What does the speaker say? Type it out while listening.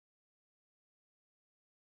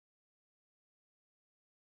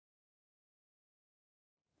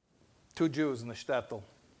Two Jews in the shtetl.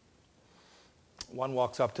 One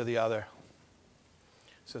walks up to the other.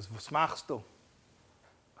 Says, "Was machst du?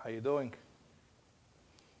 How you doing?"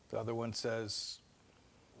 The other one says,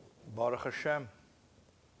 "Baruch Hashem.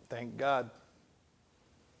 Thank God.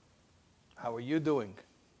 How are you doing?"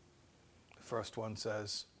 The first one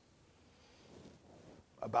says,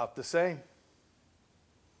 "About the same."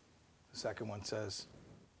 The second one says,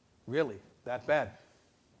 "Really? That bad?"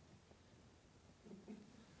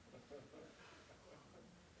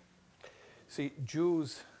 See,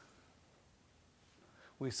 Jews,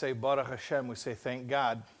 we say Baruch Hashem, we say thank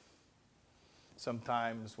God.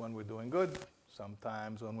 Sometimes when we're doing good,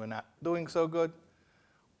 sometimes when we're not doing so good.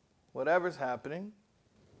 Whatever's happening,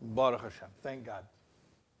 Baruch Hashem, thank God.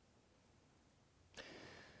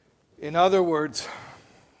 In other words,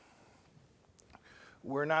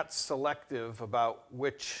 we're not selective about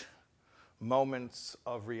which moments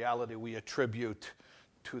of reality we attribute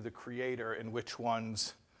to the Creator and which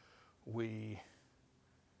ones we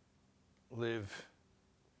live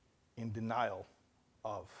in denial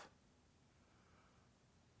of.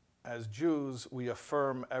 As Jews, we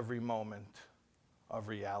affirm every moment of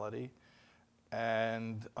reality,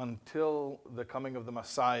 and until the coming of the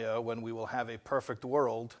Messiah, when we will have a perfect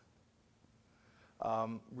world,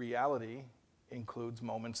 reality includes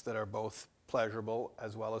moments that are both pleasurable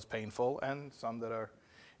as well as painful, and some that are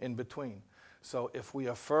in between. So if we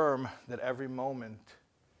affirm that every moment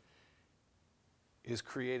is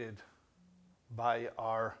created by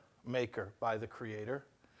our Maker, by the Creator,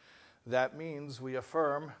 that means we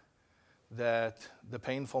affirm that the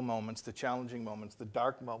painful moments, the challenging moments, the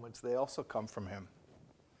dark moments, they also come from Him.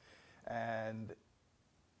 And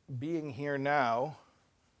being here now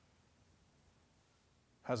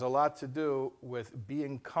has a lot to do with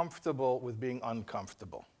being comfortable with being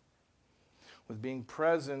uncomfortable, with being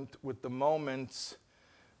present with the moments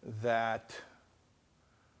that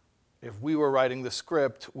if we were writing the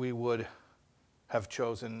script, we would have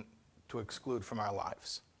chosen to exclude from our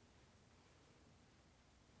lives.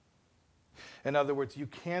 In other words, you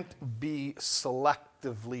can't be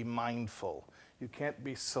selectively mindful. You can't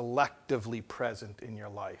be selectively present in your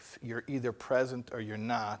life. You're either present or you're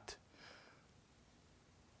not.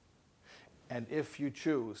 And if you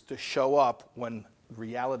choose to show up when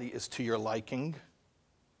reality is to your liking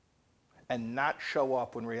and not show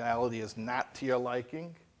up when reality is not to your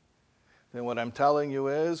liking, then what I'm telling you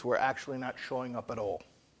is we're actually not showing up at all.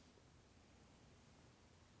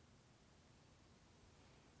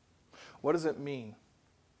 What does it mean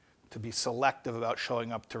to be selective about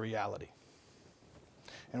showing up to reality?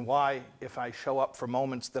 And why, if I show up for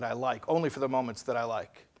moments that I like, only for the moments that I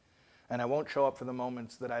like, and I won't show up for the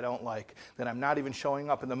moments that I don't like, then I'm not even showing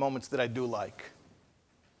up in the moments that I do like?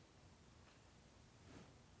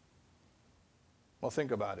 Well,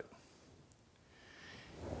 think about it.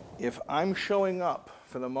 If I'm showing up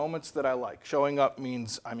for the moments that I like, showing up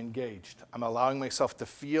means I'm engaged. I'm allowing myself to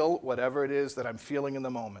feel whatever it is that I'm feeling in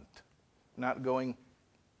the moment, not going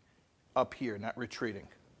up here, not retreating.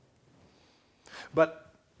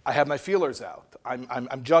 But I have my feelers out.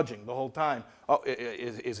 I'm judging the whole time. Oh,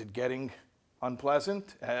 is it getting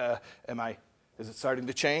unpleasant? Is it starting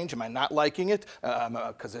to change? Am I not liking it?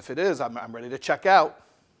 Because if it is, I'm ready to check out.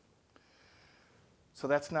 So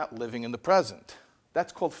that's not living in the present.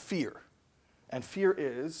 That's called fear. And fear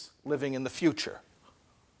is living in the future.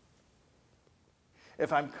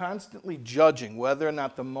 If I'm constantly judging whether or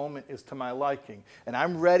not the moment is to my liking, and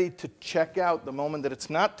I'm ready to check out the moment that it's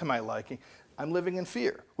not to my liking, I'm living in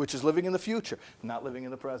fear, which is living in the future, not living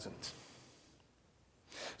in the present.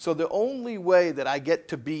 So the only way that I get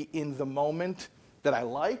to be in the moment that I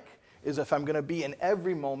like is if I'm going to be in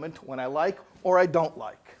every moment when I like or I don't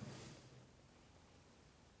like.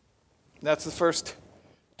 That's the first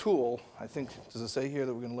tool. I think, does it say here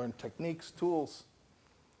that we're going to learn techniques, tools?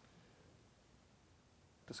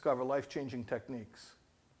 Discover life-changing techniques.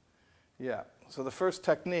 Yeah, so the first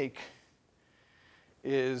technique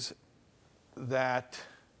is that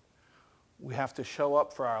we have to show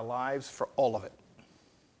up for our lives for all of it.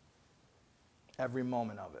 Every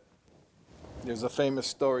moment of it. There's a famous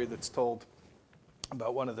story that's told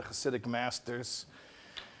about one of the Hasidic masters.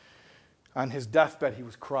 On his deathbed, he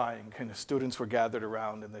was crying, and his students were gathered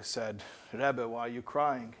around, and they said, "Rebbe, why are you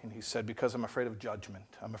crying?" And he said, "Because I'm afraid of judgment.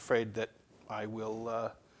 I'm afraid that I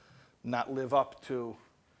will not live up to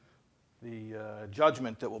the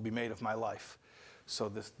judgment that will be made of my life." So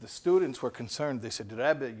the students were concerned. They said,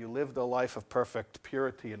 "Rebbe, you lived a life of perfect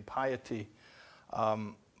purity and piety.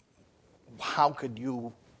 How could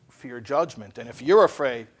you fear judgment? And if you're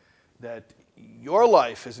afraid that your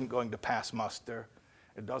life isn't going to pass muster,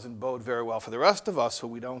 it doesn't bode very well for the rest of us who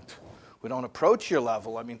we don't We don't approach your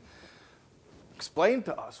level. I mean, explain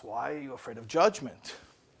to us, why are you afraid of judgment?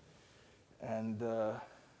 And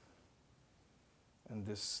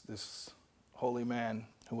this holy man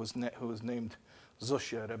who was named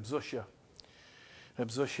Zushya, Reb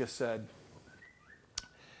Zushya said,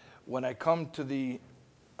 when I come to the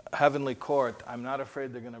heavenly court, I'm not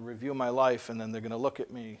afraid they're going to review my life, and then they're going to look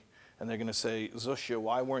at me and they're going to say, Zushya,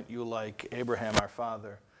 why weren't you like Abraham, our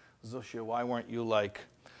father? Zushya, why weren't you like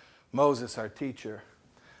Moses, our teacher?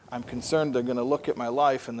 I'm concerned they're going to look at my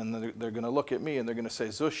life, and then they're going to look at me and they're going to say,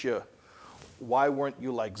 Zushya, why weren't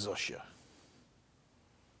you like Zushya?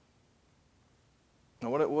 Now,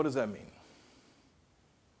 what does that mean?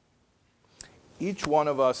 Each one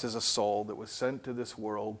of us is a soul that was sent to this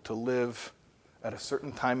world to live at a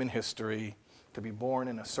certain time in history, to be born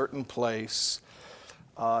in a certain place,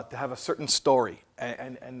 to have a certain story.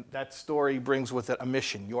 And that story brings with it a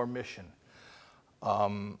mission, your mission.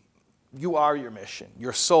 You are your mission.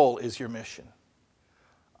 Your soul is your mission.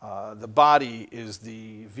 The body is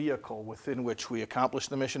the vehicle within which we accomplish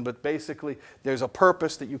the mission, but basically there's a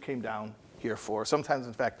purpose that you came down here for. Sometimes,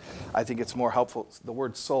 in fact, I think it's more helpful. The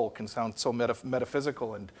word soul can sound so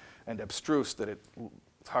metaphysical and abstruse that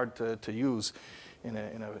it's hard to use in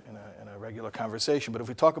a regular conversation. But if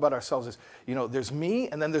we talk about ourselves as, there's me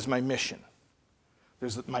and then there's my mission.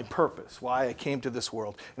 There's my purpose, why I came to this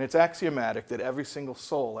world. And it's axiomatic that every single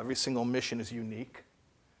soul, every single mission is unique.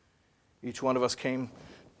 Each one of us came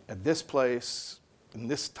at this place, in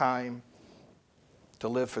this time, to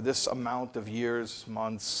live for this amount of years,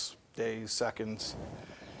 months, days, seconds.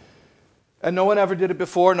 And no one ever did it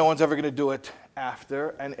before, no one's ever going to do it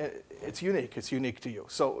after, and it's unique to you.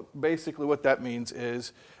 So basically what that means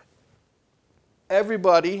is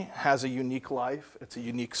everybody has a unique life, it's a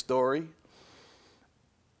unique story,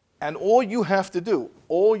 and all you have to do,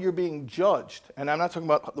 all you're being judged, and I'm not talking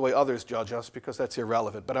about the way others judge us because that's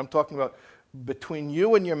irrelevant, but I'm talking about between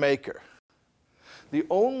you and your Maker. The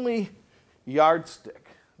only yardstick,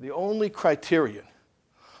 the only criterion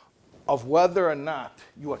of whether or not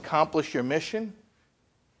you accomplish your mission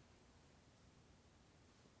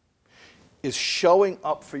is showing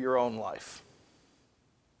up for your own life.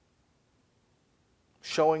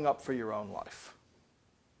 Showing up for your own life.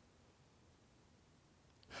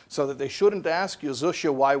 So that they shouldn't ask you,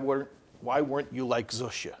 Zushya, why weren't you like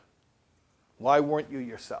Zushya? Why weren't you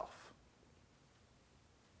yourself?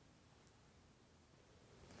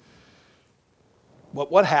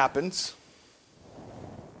 What happens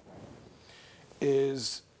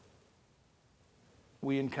is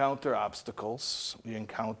we encounter obstacles, we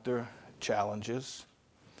encounter challenges,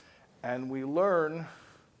 and we learn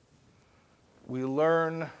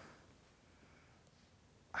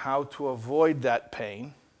how to avoid that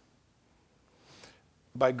pain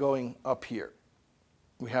by going up here.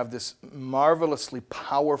 We have this marvelously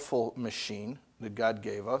powerful machine that God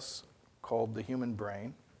gave us called the human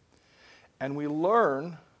brain, and we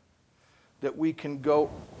learn that we can go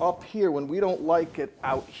up here when we don't like it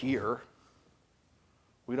out here.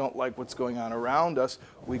 We don't like what's going on around us.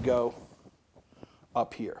 We go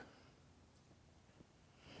up here.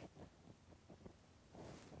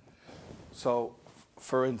 So,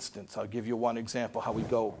 for instance, I'll give you one example how we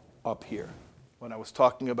go up here. When I was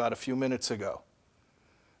talking about a few minutes ago,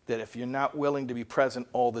 that if you're not willing to be present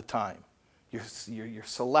all the time, you're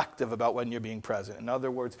selective about when you're being present. In other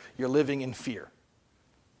words, you're living in fear.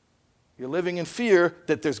 You're living in fear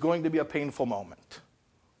that there's going to be a painful moment.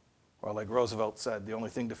 Or like Roosevelt said, the only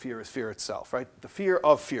thing to fear is fear itself, right? The fear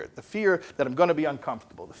of fear. The fear that I'm going to be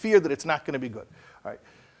uncomfortable. The fear that it's not going to be good. All right.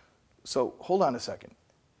 So hold on a second.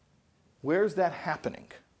 Where's that happening?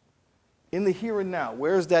 In the here and now,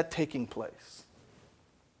 where is that taking place?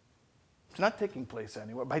 It's not taking place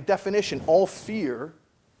anywhere. By definition, all fear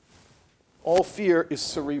is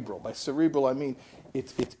cerebral. By cerebral, I mean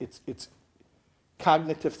it's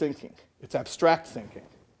cognitive thinking. It's abstract thinking.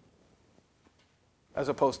 As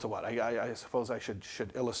opposed to what? I suppose I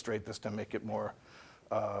should illustrate this to make it more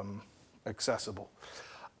accessible.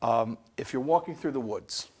 If you're walking through the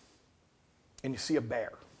woods and you see a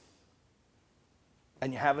bear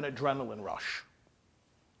and you have an adrenaline rush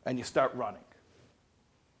and you start running,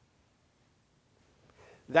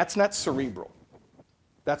 that's not cerebral.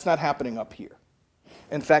 That's not happening up here.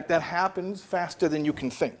 In fact, that happens faster than you can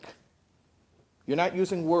think. You're not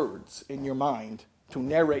using words in your mind to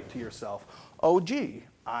narrate to yourself, oh, gee,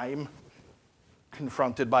 I'm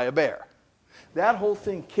confronted by a bear. That whole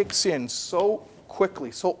thing kicks in so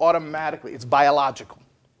quickly, so automatically. It's biological.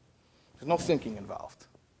 There's no thinking involved.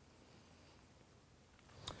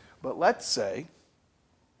 But let's say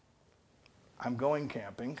I'm going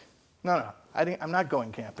camping No, I'm not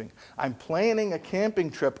going camping. I'm planning a camping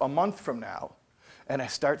trip a month from now, and I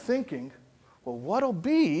start thinking, well, what'll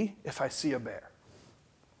be if I see a bear?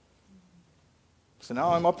 So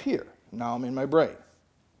now I'm up here. Now I'm in my brain.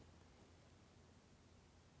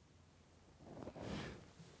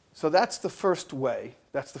 So that's the first way,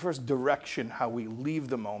 that's the first direction how we leave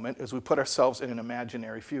the moment, is we put ourselves in an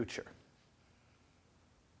imaginary future.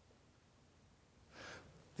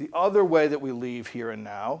 The other way that we leave here and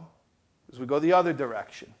now is we go the other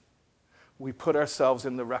direction. We put ourselves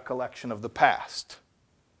in the recollection of the past.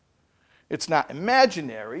 It's not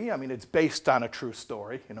imaginary. I mean, it's based on a true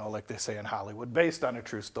story, like they say in Hollywood, based on a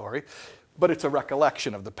true story, but it's a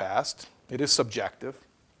recollection of the past. It is subjective.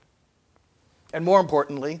 And more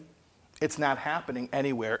importantly, it's not happening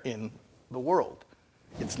anywhere in the world.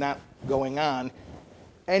 It's not going on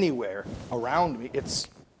anywhere around me. It's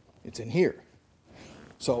in here.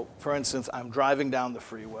 So, for instance, I'm driving down the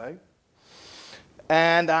freeway,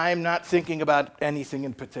 and I'm not thinking about anything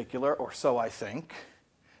in particular, or so I think.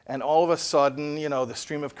 And all of a sudden, the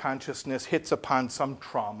stream of consciousness hits upon some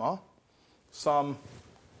trauma, some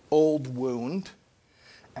old wound,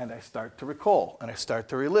 and I start to recall, and I start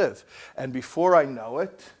to relive. And before I know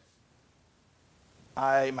it,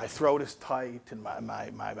 my throat is tight, and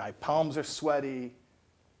my palms are sweaty,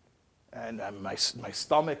 and my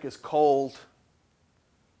stomach is cold.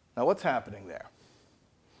 Now, what's happening there?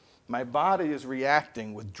 My body is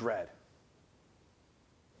reacting with dread.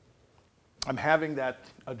 I'm having that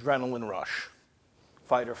adrenaline rush,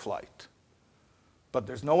 fight or flight. But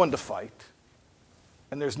there's no one to fight,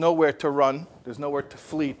 and there's nowhere to run, there's nowhere to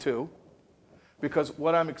flee to, because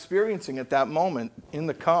what I'm experiencing at that moment in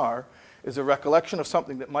the car is a recollection of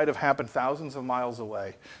something that might have happened thousands of miles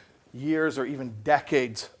away, years or even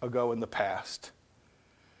decades ago in the past.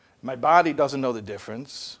 My body doesn't know the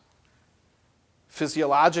difference.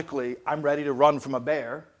 Physiologically, I'm ready to run from a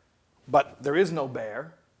bear, but there is no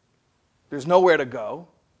bear. There's nowhere to go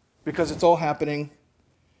because it's all happening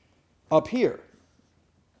up here.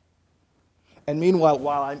 And meanwhile,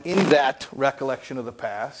 while I'm in that recollection of the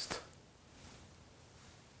past,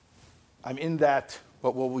 I'm in that,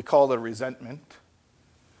 what we call the resentment.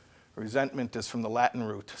 Resentment is from the Latin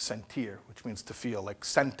root, sentire, which means to feel, like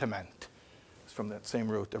sentiment. It's from that same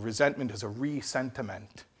root. A resentment is a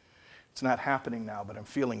re-sentiment. It's not happening now, but I'm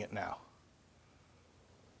feeling it now.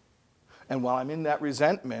 And while I'm in that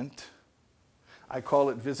resentment, I call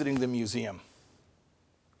it visiting the museum.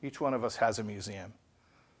 Each one of us has a museum.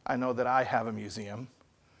 I know that I have a museum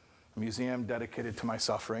dedicated to my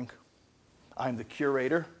suffering. I'm the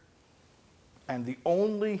curator and the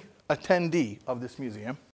only attendee of this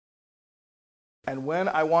museum. And when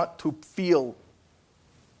I want to feel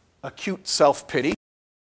acute self-pity,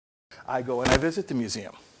 I go and I visit the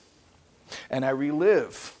museum. And I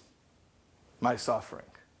relive my suffering.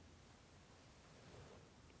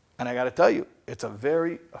 And I got to tell you, it's a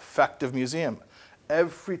very effective museum.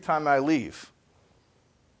 Every time I leave,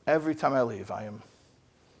 I am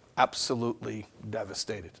absolutely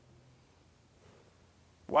devastated.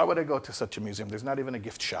 Why would I go to such a museum? There's not even a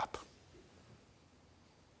gift shop.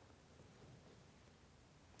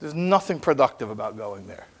 There's nothing productive about going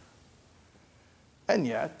there. And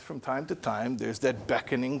yet, from time to time, there's that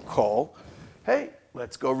beckoning call, hey,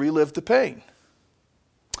 let's go relive the pain.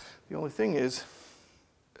 The only thing is,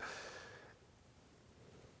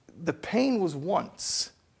 the pain was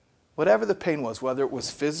once. Whatever the pain was, whether it was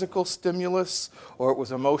physical stimulus or it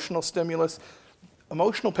was emotional stimulus,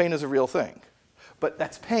 emotional pain is a real thing. But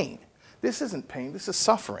that's pain. This isn't pain, this is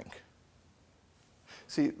suffering.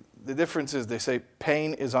 See, the difference is they say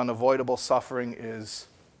pain is unavoidable, suffering is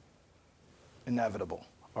inevitable.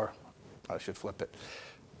 Or I should flip it.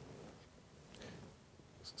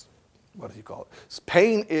 What do you call it?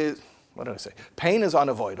 Pain is, what did I say? Pain is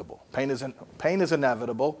unavoidable. Pain is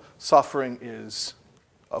inevitable. Suffering is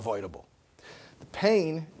avoidable. The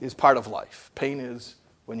pain is part of life. Pain is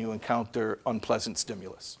when you encounter unpleasant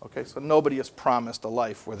stimulus. Okay, so nobody is promised a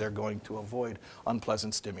life where they're going to avoid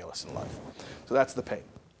unpleasant stimulus in life. So that's the pain.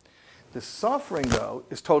 The suffering, though,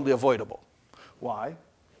 is totally avoidable. Why?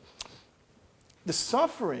 The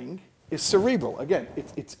suffering is cerebral. Again,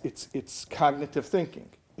 it's cognitive thinking.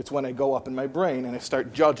 It's when I go up in my brain and I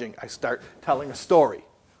start judging. I start telling a story.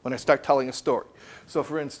 When I start telling a story. So,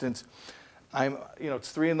 for instance,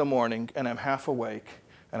 it's 3 a.m. and I'm half awake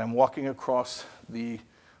and I'm walking across the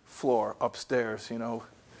floor upstairs,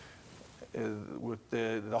 with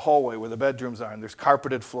the hallway where the bedrooms are, and there's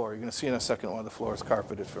carpeted floor. You're going to see in a second one of the floor is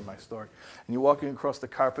carpeted for my story. And you're walking across the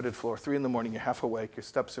carpeted floor, 3 a.m, you're half awake, your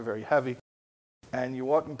steps are very heavy, and you're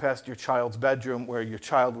walking past your child's bedroom where your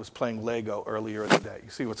child was playing Lego earlier in the day. You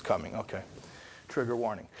see what's coming, okay. Trigger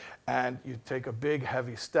warning. And you take a big,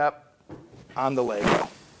 heavy step on the Lego.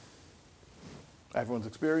 Everyone's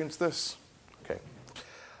experienced this? Okay.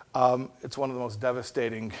 It's one of the most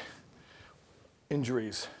devastating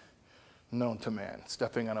injuries known to man,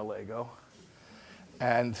 stepping on a Lego.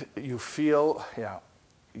 And you feel,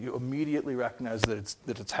 you immediately recognize that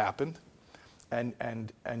it's happened. And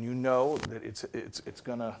you know that it's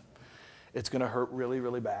gonna hurt really,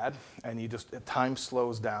 really bad. And you just, time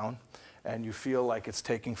slows down and you feel like it's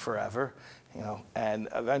taking forever, and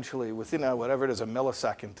eventually within whatever it is, a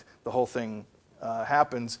millisecond, the whole thing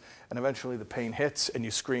happens, and eventually the pain hits and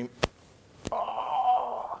you scream,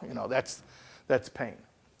 oh, that's pain.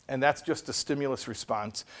 And that's just a stimulus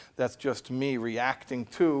response. That's just me reacting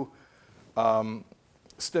to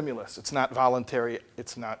stimulus. It's not voluntary.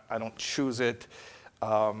 I don't choose it.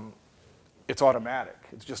 It's automatic.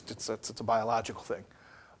 It's a biological thing.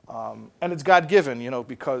 And it's God-given,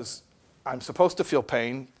 because I'm supposed to feel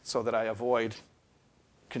pain so that I avoid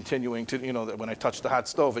continuing to, that when I touch the hot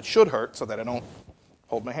stove, it should hurt so that I don't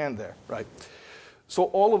hold my hand there, right? So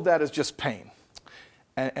all of that is just pain.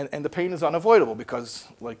 And the pain is unavoidable because,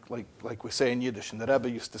 like we say in Yiddish, and the Rebbe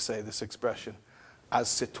used to say this expression, as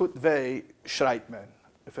situt vei schreit men.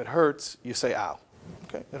 If it hurts, you say ow.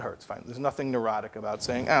 Okay, it hurts, fine. There's nothing neurotic about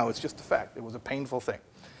saying ow, it's just a fact. It was a painful thing.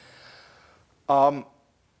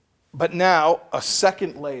 But now, a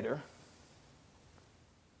second later,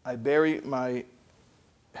 I bury my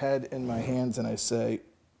head in my hands and I say,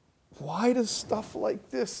 why does stuff like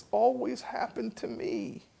this always happen to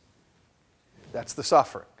me? That's the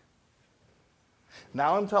suffering.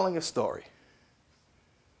 Now I'm telling a story,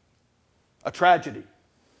 a tragedy.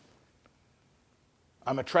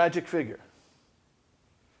 I'm a tragic figure.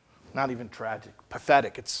 Not even tragic,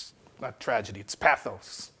 pathetic. It's not tragedy, it's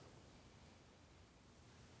pathos.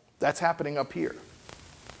 That's happening up here.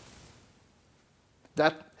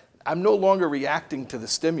 I'm no longer reacting to the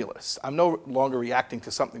stimulus. I'm no longer reacting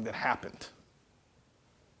to something that happened.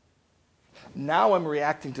 Now I'm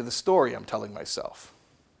reacting to the story I'm telling myself.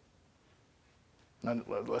 Now,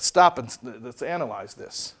 let's stop and let's analyze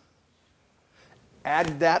this.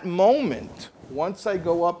 At that moment, once I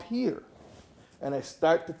go up here and I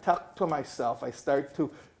start to talk to myself, I start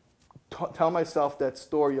to tell myself that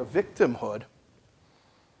story of victimhood,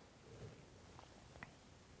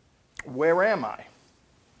 where am I?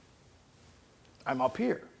 I'm up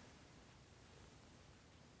here.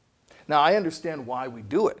 Now, I understand why we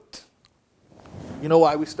do it. You know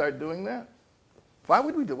why we start doing that? Why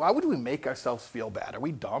would we make ourselves feel bad? Are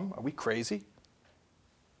we dumb? Are we crazy?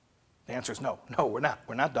 The answer is no. No, we're not.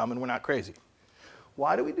 We're not dumb and we're not crazy.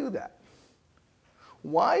 Why do we do that?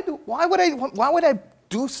 Why would I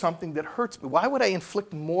do something that hurts me? Why would I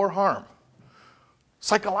inflict more harm?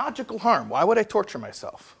 Psychological harm. Why would I torture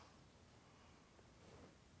myself?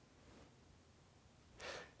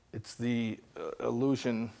 It's the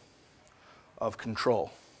illusion of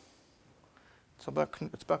control. It's about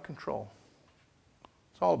control.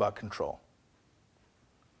 It's all about control.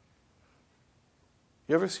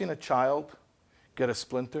 You ever seen a child get a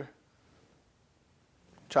splinter?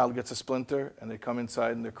 Child gets a splinter and they come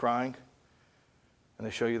inside and they're crying and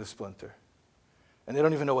they show you the splinter. And they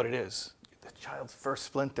don't even know what it is. The child's first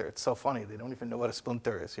splinter. It's so funny. They don't even know what a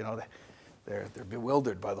splinter is. They're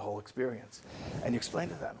bewildered by the whole experience. And you explain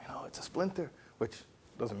to them, it's a splinter, which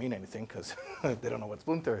doesn't mean anything because they don't know what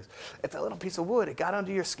splinter is. It's a little piece of wood. It got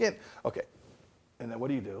under your skin. Okay. And then what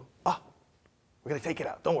do? We're going to take it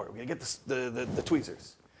out. Don't worry. We're going to get the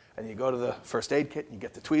tweezers. And you go to the first aid kit and you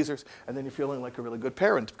get the tweezers. And then you're feeling like a really good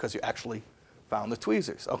parent because you actually found the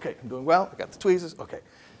tweezers. Okay, I'm doing well. I got the tweezers. Okay.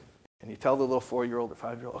 And you tell the little 4-year-old or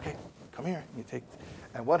 5-year-old, okay, come here.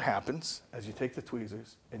 And what happens as you take the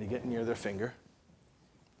tweezers and you get near their finger?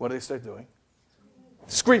 What do they start doing?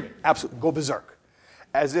 Screaming. Absolutely. Go berserk.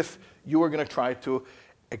 As if you were going to try to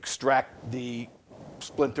extract the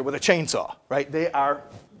splinter with a chainsaw, right? They are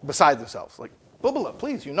beside themselves. Like, Bubala,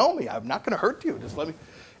 please, you know me. I'm not going to hurt you. Just let me.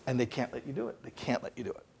 And they can't let you do it. They can't let you do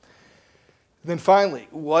it. Then finally,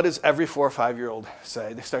 what does every 4 or 5-year-old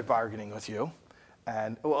say? They start bargaining with you.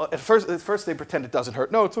 And at first they pretend it doesn't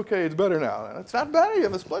hurt. No, it's okay. It's better now. And it's not better. You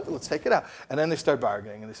have a splinter. Let's take it out. And then they start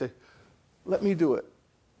bargaining and they say, let me do it.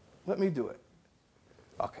 Let me do it.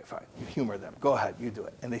 Okay, fine. You humor them. Go ahead. You do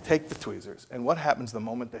it. And they take the tweezers. And what happens the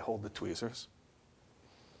moment they hold the tweezers?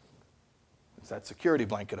 It's that security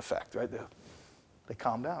blanket effect, right? They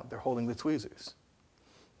calm down. They're holding the tweezers.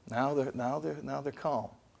 Now they're calm.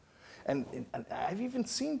 And I've even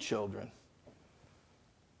seen children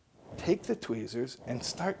take the tweezers and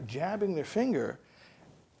start jabbing their finger,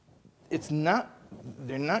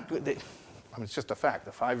 they're not good. It's just a fact.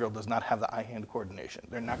 The 5-year-old does not have the eye-hand coordination.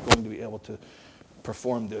 They're not going to be able to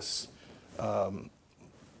perform this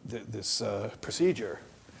procedure.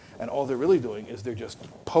 And all they're really doing is they're just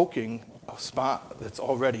poking a spot that's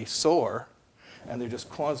already sore, and they're just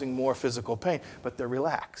causing more physical pain, but they're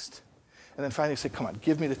relaxed. And then finally you say, come on,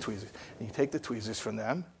 give me the tweezers. And you take the tweezers from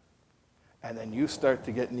them, and then you start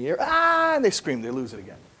to get near, and they scream, they lose it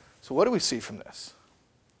again. So what do we see from this?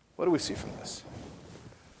 What do we see from this?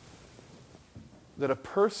 That a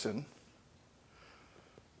person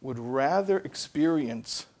would rather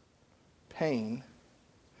experience pain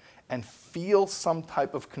and feel some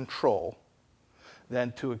type of control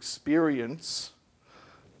than to experience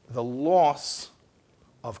the loss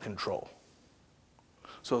of control.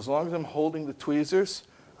 So as long as I'm holding the tweezers,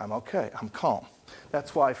 I'm okay, I'm calm.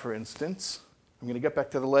 That's why, for instance, I'm going to get back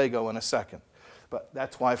to the Lego in a second, but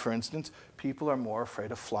that's why, for instance, people are more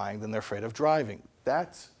afraid of flying than they're afraid of driving.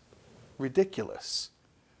 That's ridiculous.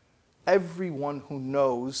 Everyone who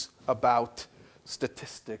knows about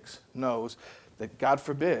statistics knows that God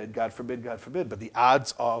forbid, but the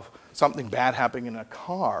odds of something bad happening in a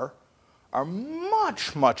car are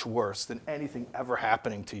much, much worse than anything ever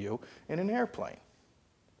happening to you in an airplane.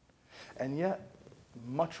 And yet,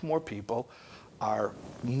 much more people are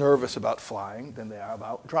nervous about flying than they are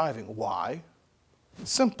about driving. Why?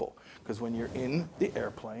 It's simple. Because when you're in the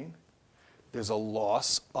airplane, there's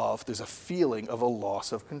a feeling of a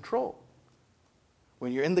loss of control.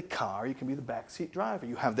 When you're in the car, you can be the backseat driver.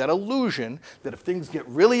 You have that illusion that if things get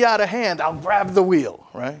really out of hand, I'll grab the wheel,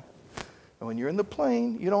 right? And when you're in the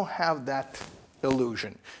plane, you don't have that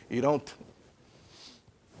illusion. You don't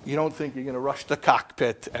think you're going to rush the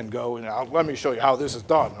cockpit and go, let me show you how this is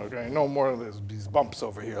done, okay? No more of these bumps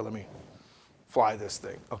over here. Let me fly this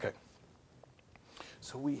thing. Okay.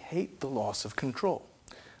 So we hate the loss of control.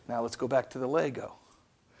 Now let's go back to the Lego.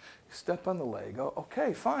 You step on the Lego,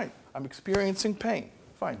 okay, fine. I'm experiencing pain.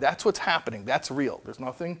 Fine, that's what's happening. That's real. There's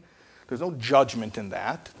no judgment in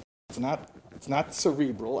that. It's not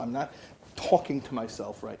cerebral. I'm not talking to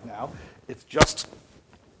myself right now. It's just,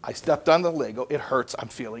 I stepped on the Lego. It hurts. I'm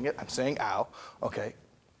feeling it. I'm saying, ow. Okay.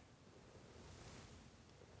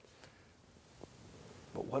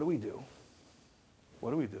 But what do we do?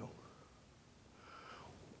 What do we do?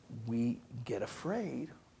 We get afraid.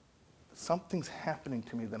 Something's happening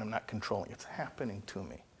to me that I'm not controlling. It's happening to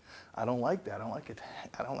me. I don't like that. I don't like it.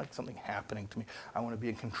 I don't like something happening to me. I want to be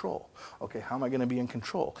in control. Okay, how am I going to be in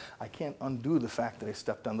control? I can't undo the fact that I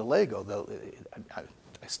stepped on the Lego.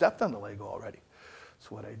 I stepped on the Lego already. So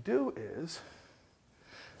what I do is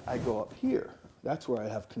I go up here. That's where I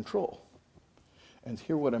have control. And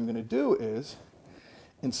here what I'm going to do is,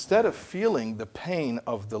 instead of feeling the pain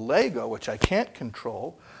of the Lego, which I can't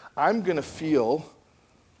control, I'm going to feel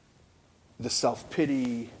the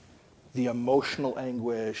self-pity, the emotional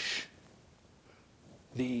anguish,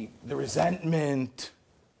 the resentment,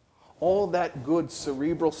 all that good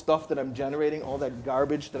cerebral stuff that I'm generating, all that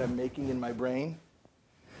garbage that I'm making in my brain,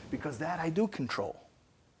 because that I do control.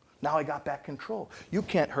 Now I got back control. You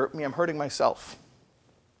can't hurt me, I'm hurting myself.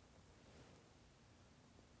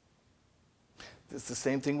 It's the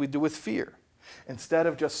same thing we do with fear. Instead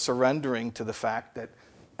of just surrendering to the fact that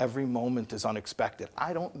every moment is unexpected.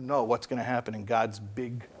 I don't know what's going to happen in God's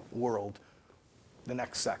big world the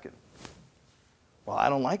next second. Well, I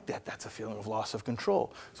don't like that. That's a feeling of loss of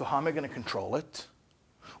control. So how am I going to control it?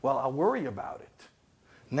 Well, I'll worry about it.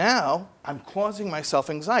 Now, I'm causing myself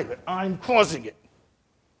anxiety, but I'm causing it.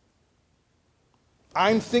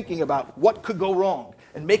 I'm thinking about what could go wrong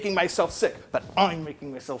and making myself sick, but I'm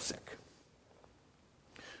making myself sick.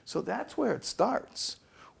 So that's where it starts.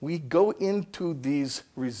 We go into these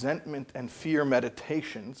resentment and fear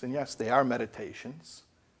meditations, and yes, they are meditations,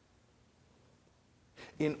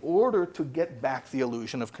 in order to get back the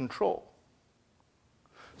illusion of control.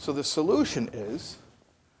 So the solution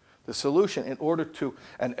in order to,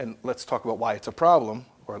 and let's talk about why it's a problem,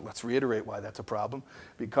 or let's reiterate why that's a problem,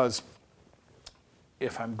 because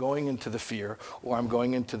if I'm going into the fear, or I'm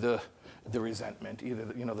going into the resentment, either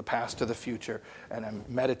the past or the future, and I'm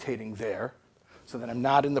meditating there, so that I'm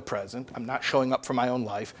not in the present, I'm not showing up for my own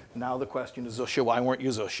life. Now the question is, Zushya, why weren't you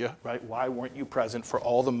Zushya, right? Why weren't you present for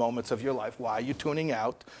all the moments of your life? Why are you tuning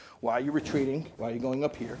out? Why are you retreating? Why are you going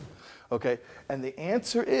up here? Okay, and the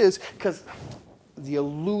answer is because the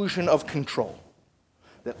illusion of control,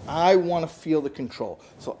 that I want to feel the control.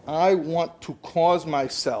 So I want to cause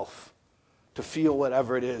myself to feel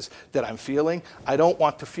whatever it is that I'm feeling. I don't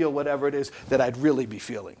want to feel whatever it is that I'd really be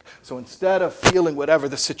feeling. So instead of feeling whatever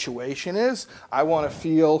the situation is, I want to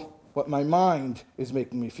feel what my mind is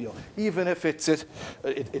making me feel, even if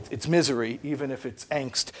it's misery, even if it's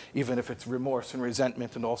angst, even if it's remorse and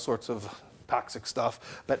resentment and all sorts of toxic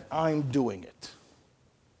stuff, but I'm doing it.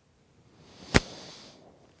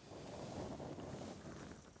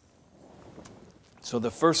 So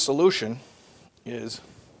the first solution is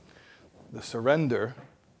the surrender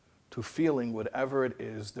to feeling whatever it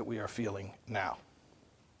is that we are feeling now.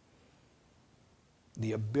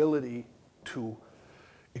 The ability to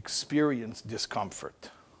experience discomfort.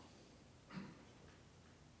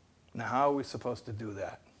 Now, how are we supposed to do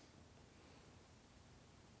that?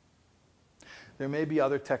 There may be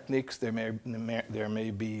other techniques. There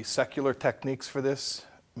may be secular techniques for this,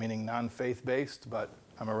 meaning non-faith-based, but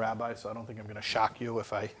I'm a rabbi, so I don't think I'm going to shock you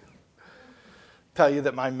if I tell you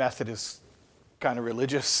that my method is kind of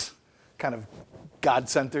religious, kind of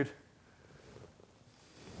God-centered.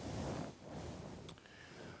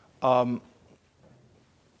 How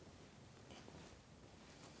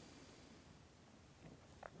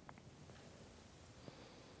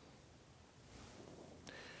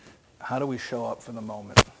do we show up for the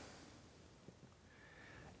moment?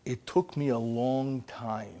 It took me a long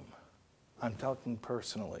time, I'm talking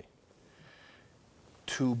personally,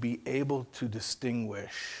 to be able to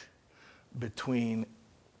distinguish between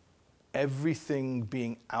everything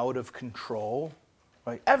being out of control,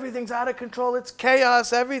 right? Everything's out of control, it's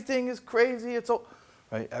chaos, everything is crazy, it's all,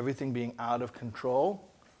 right? Everything being out of control,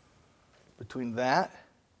 between that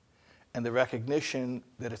and the recognition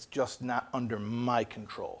that it's just not under my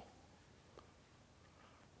control.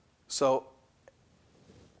 So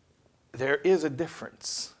there is a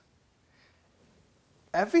difference.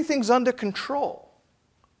 Everything's under control,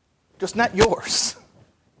 just not yours.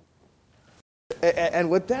 And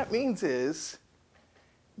what that means is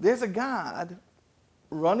there's a God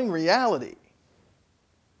running reality.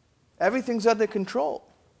 Everything's under control,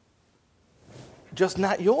 just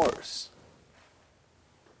not yours.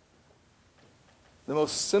 The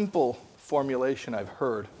most simple formulation I've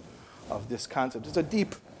heard of this concept, it's a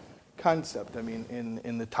deep concept. I mean,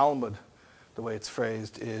 in the Talmud, the way it's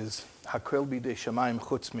phrased is Hakol bidei shamayim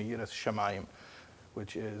chutz miyiras shamayim,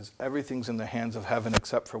 which is everything's in the hands of heaven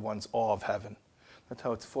except for one's awe of heaven. That's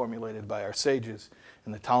how it's formulated by our sages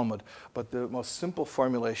in the Talmud. But the most simple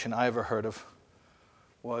formulation I ever heard of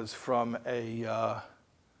was from an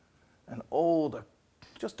old,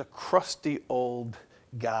 just a crusty old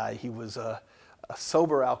guy. He was a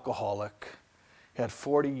sober alcoholic. He had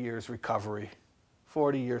 40 years recovery,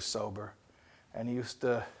 40 years sober. And he used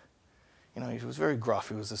to, he was very gruff.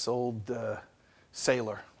 He was this old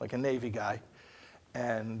sailor, like a Navy guy.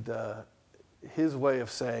 And his way of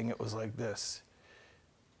saying it was like this.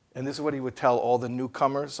 And this is what he would tell all the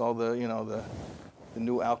newcomers, all the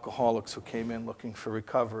new alcoholics who came in looking for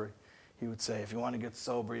recovery. He would say, if you want to get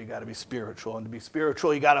sober, you got to be spiritual. And to be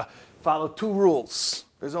spiritual, you got to follow 2 rules.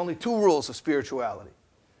 There's only 2 rules of spirituality.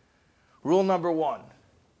 Rule number 1,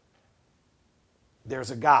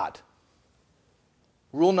 there's a God.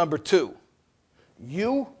 Rule number 2,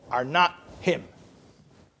 you are not him.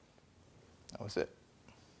 That was it.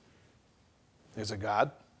 There's a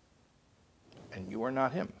God, and you are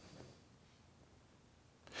not him.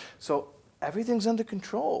 So everything's under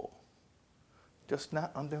control, just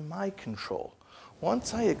not under my control.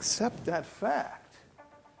 Once I accept that fact,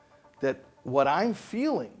 that what I'm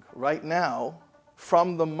feeling right now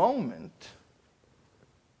from the moment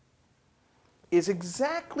is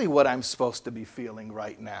exactly what I'm supposed to be feeling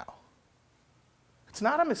right now. It's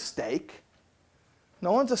not a mistake.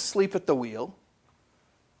 No one's asleep at the wheel.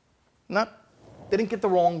 They didn't get the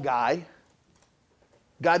wrong guy.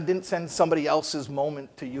 God didn't send somebody else's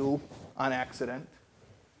moment to you on accident.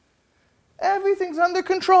 Everything's under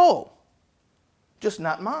control, just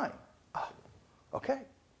not mine. Oh, okay.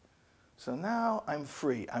 So now I'm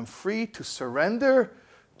free. I'm free to surrender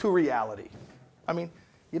to reality. I mean,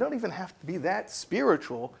 you don't even have to be that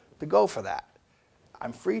spiritual to go for that.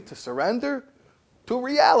 I'm free to surrender to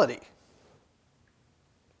reality.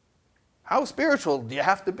 How spiritual do you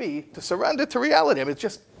have to be to surrender to reality? I mean, it's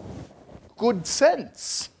just good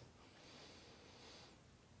sense.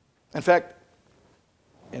 In fact,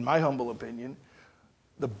 in my humble opinion,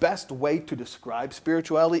 the best way to describe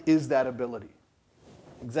spirituality is that ability.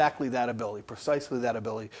 Exactly that ability, precisely that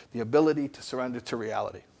ability, the ability to surrender to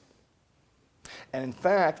reality. And in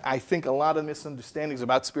fact, I think a lot of misunderstandings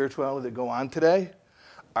about spirituality that go on today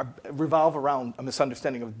revolve around a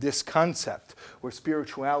misunderstanding of this concept, where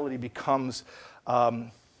spirituality becomes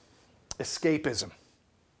escapism.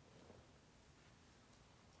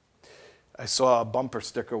 I saw a bumper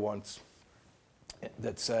sticker once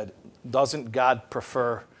that said, "Doesn't God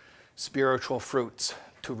prefer spiritual fruits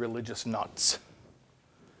to religious nuts.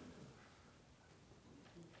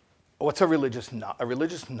 What's a religious nut? A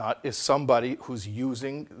religious nut is somebody who's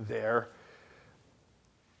using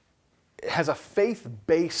has a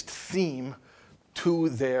faith-based theme to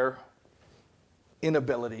their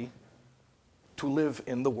inability to live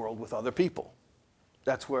in the world with other people.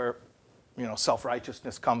 That's where,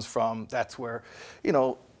 self-righteousness comes from. That's where,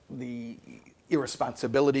 the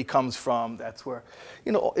irresponsibility comes from. That's where,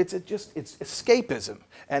 it's escapism.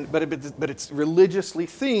 But it's religiously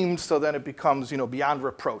themed, so then it becomes, beyond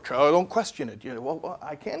reproach. Oh, don't question it. Well,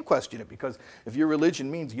 I can question it, because if your religion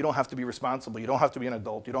means you don't have to be responsible, you don't have to be an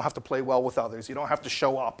adult, you don't have to play well with others, you don't have to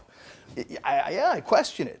show up, I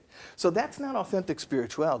question it. So that's not authentic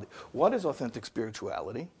spirituality. What is authentic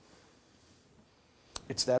spirituality?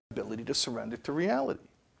 It's that ability to surrender to reality.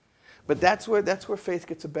 But that's where faith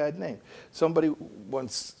gets a bad name. Somebody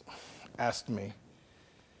once asked me,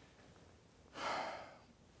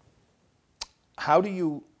 how do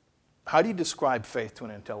you describe faith to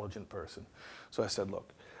an intelligent person? So I said,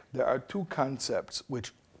 look, there are two concepts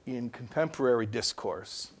which in contemporary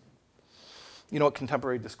discourse, you know what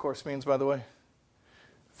contemporary discourse means, by the way?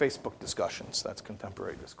 Facebook discussions, that's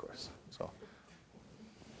contemporary discourse. So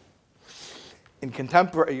in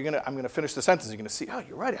contemporary, I'm going to finish the sentence, you're going to see, oh,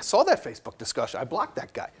 you're right, I saw that Facebook discussion, I blocked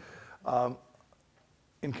that guy.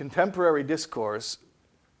 In contemporary discourse,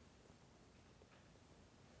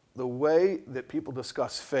 the way that people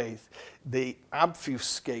discuss faith, they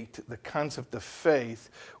obfuscate the concept of faith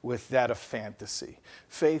with that of fantasy.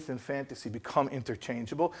 Faith and fantasy become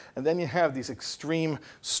interchangeable, and then you have these extreme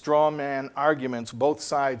straw man arguments, both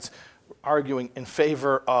sides arguing in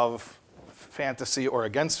favor of fantasy or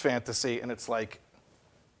against fantasy, and it's like,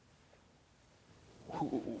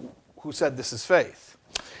 who said this is faith?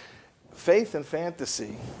 Faith and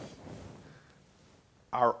fantasy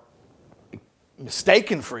are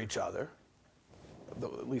mistaken for each other,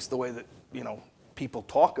 at least the way that people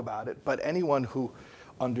talk about it, but anyone who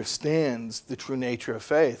understands the true nature of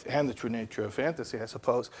faith and the true nature of fantasy, I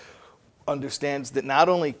suppose, understands that not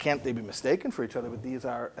only can't they be mistaken for each other, but these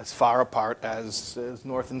are as far apart as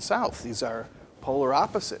north and south. These are polar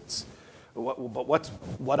opposites. But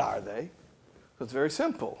what are they? So it's very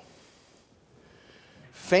simple.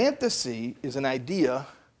 Fantasy is an idea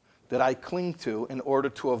that I cling to in order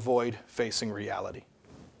to avoid facing reality.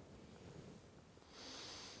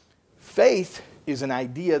 Faith is an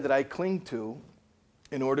idea that I cling to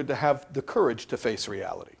in order to have the courage to face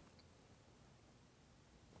reality.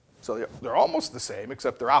 So they're almost the same,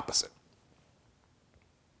 except they're opposite.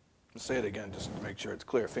 I'll say it again just to make sure it's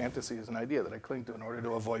clear. Fantasy is an idea that I cling to in order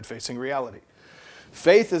to avoid facing reality.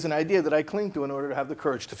 Faith is an idea that I cling to in order to have the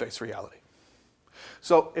courage to face reality.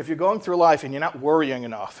 So if you're going through life and you're not worrying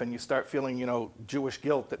enough and you start feeling, Jewish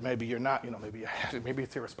guilt that maybe you're not, maybe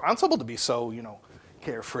it's irresponsible to be so,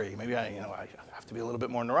 carefree. Maybe I have to be a little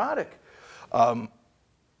bit more neurotic.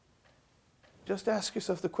 Just ask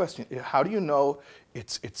yourself the question, how do you know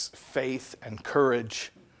it's faith and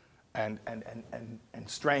courage and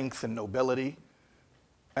strength and nobility?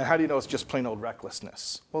 And how do you know it's just plain old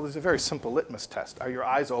recklessness? Well, there's a very simple litmus test. Are your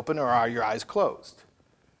eyes open or are your eyes closed?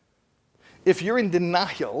 If you're in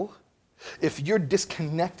denial, if you're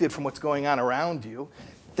disconnected from what's going on around you,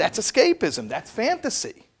 that's escapism, that's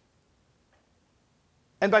fantasy.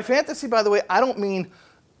 And by fantasy, by the way, I don't mean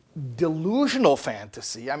delusional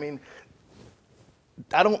fantasy. I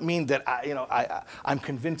don't mean that I'm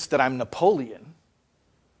convinced that I'm Napoleon.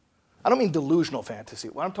 I don't mean delusional fantasy.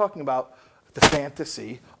 What I'm talking about, the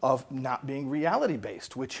fantasy of not being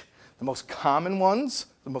reality-based, which the most common ones,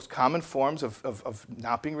 the most common forms of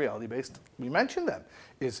not being reality-based, we mentioned them,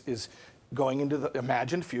 is going into the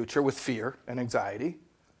imagined future with fear and anxiety,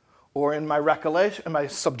 or in my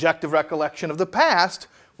subjective recollection of the past,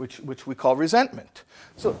 which we call resentment.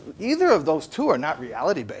 So either of those two are not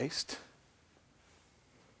reality-based.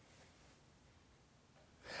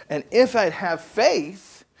 And if I have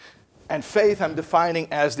faith, and faith I'm defining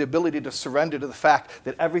as the ability to surrender to the fact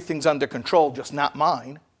that everything's under control, just not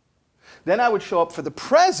mine, then I would show up for the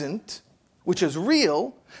present, which is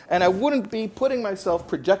real, and I wouldn't be projecting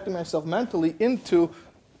myself mentally into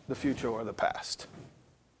the future or the past.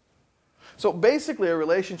 So basically a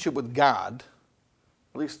relationship with God,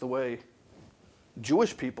 at least the way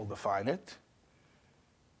Jewish people define it,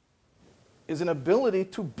 is an ability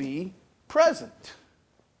to be present.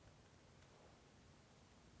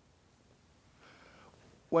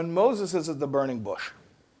 When Moses is at the burning bush,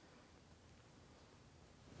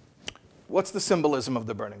 what's the symbolism of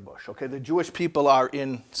the burning bush? Okay, the Jewish people are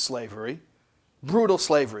in slavery, brutal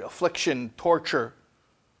slavery, affliction, torture,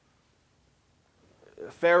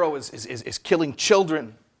 Pharaoh is killing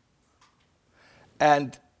children.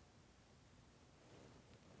 And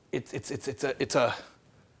the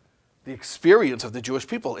experience of the Jewish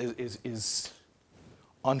people is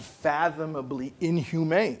unfathomably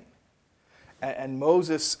inhumane. And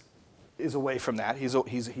Moses is away from that. He's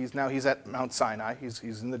at Mount Sinai.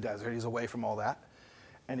 He's in the desert. He's away from all that.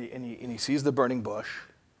 And he sees the burning bush.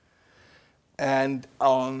 And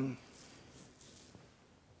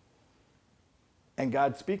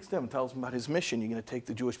God speaks to him, tells him about his mission. You're going to take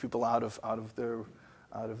the Jewish people out of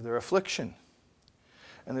their affliction.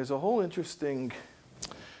 And there's a whole interesting,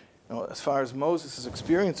 as far as Moses'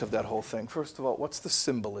 experience of that whole thing. First of all, what's the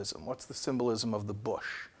symbolism? What's the symbolism of the bush?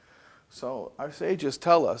 So our sages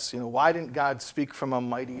tell us, why didn't God speak from a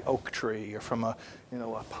mighty oak tree or from a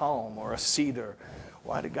palm or a cedar?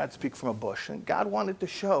 Why did God speak from a bush? And God wanted to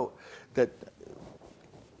show that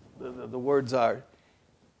the words are,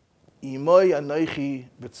 Imoy anoichi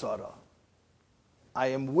b'tzara. I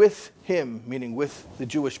am with him, meaning with the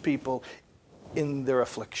Jewish people, in their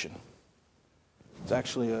affliction. It's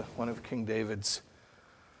actually one of King David's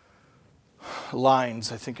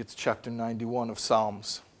lines. I think it's chapter 91 of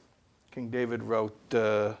Psalms. King David wrote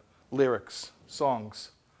lyrics,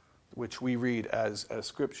 songs, which we read as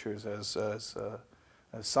scriptures, as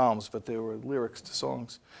psalms, but they were lyrics to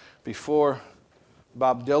songs. Before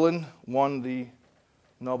Bob Dylan won the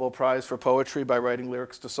Nobel Prize for Poetry by writing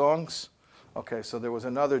lyrics to songs, okay, so there was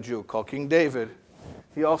another Jew called King David.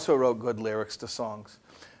 He also wrote good lyrics to songs,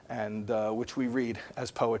 and which we read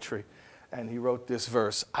as poetry. And he wrote this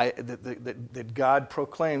verse, that God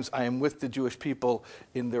proclaims, I am with the Jewish people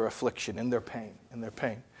in their affliction, in their pain,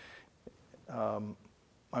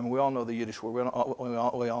 we all know the Yiddish word. We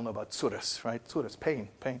all know about tzuras, right? Tzuras, pain.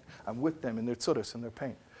 I'm with them in their tzuras, in their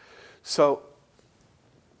pain. So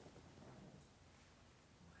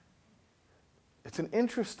it's an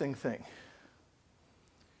interesting thing.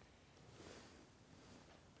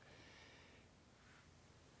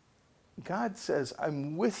 God says,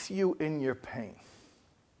 I'm with you in your pain.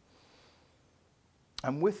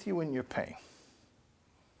 I'm with you in your pain.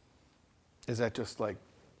 Is that just like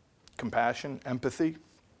compassion, empathy?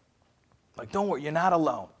 Like, don't worry, you're not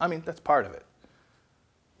alone. I mean, that's part of it.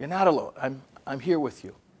 You're not alone. I'm here with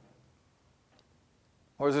you.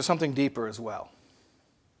 Or is there something deeper as well?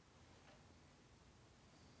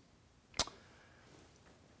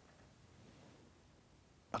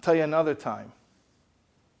 I'll tell you another time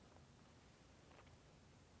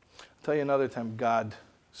God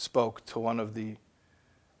spoke to one of the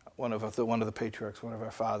patriarchs, one of our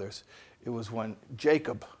fathers. It was when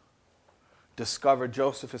Jacob discovered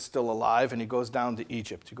Joseph is still alive, and he goes down to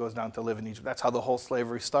Egypt. He goes down to live in Egypt. That's how the whole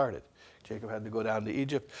slavery started. Jacob had to go down to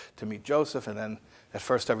Egypt to meet Joseph, and then at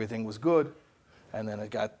first everything was good, and then it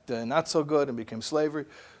got not so good and became slavery.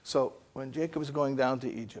 So when Jacob was going down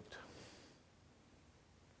to Egypt,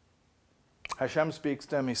 Hashem speaks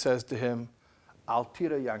to him. He says to him, Al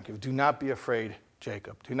tira Yankiv, do not be afraid,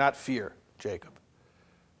 Jacob. Do not fear, Jacob,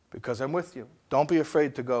 because I'm with you. Don't be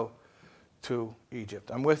afraid to go to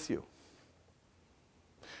Egypt. I'm with you.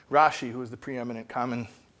 Rashi, who is the preeminent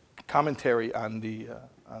commentary on the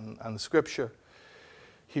scripture,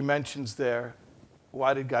 he mentions there,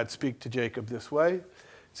 why did God speak to Jacob this way? He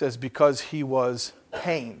says, because he was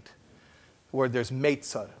pained. The word there's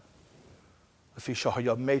meitzar.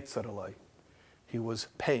 He was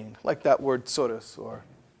pained, like that word tzoros, or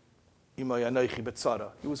imoy anoichi b'tzara.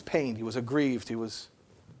 He was pained, he was aggrieved, he was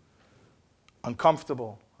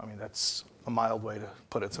uncomfortable. I mean, that's a mild way to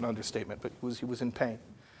put it. It's an understatement, but he was in pain.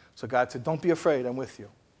 So God said, don't be afraid, I'm with you.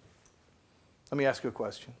 Let me ask you a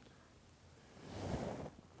question.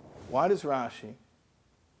 Why does Rashi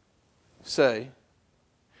say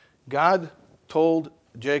God told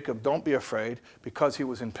Jacob, don't be afraid, because he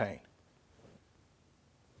was in pain?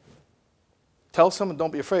 Tell someone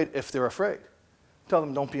don't be afraid if they're afraid. Tell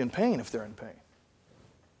them don't be in pain if they're in pain.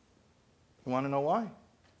 You want to know why?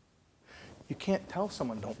 You can't tell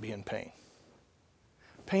someone don't be in pain.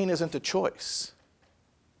 Pain isn't a choice.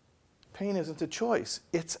 Pain isn't a choice.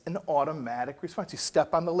 It's an automatic response. You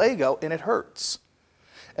step on the Lego and it hurts.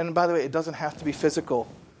 And by the way, it doesn't have to be physical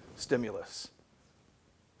stimulus.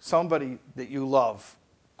 Somebody that you love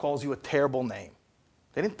calls you a terrible name.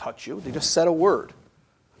 They didn't touch you. They just said a word.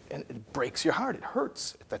 And it breaks your heart. It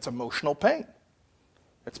hurts. That's emotional pain.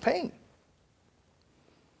 It's pain.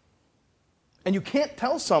 And you can't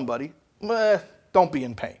tell somebody, don't be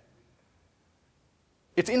in pain.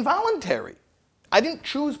 It's involuntary. I didn't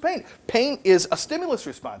choose pain. Pain is a stimulus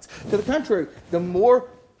response. To the contrary, the more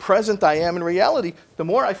present I am in reality, the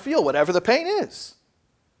more I feel whatever the pain is.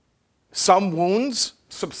 Some wounds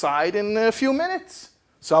subside in a few minutes.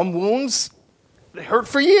 Some wounds, they hurt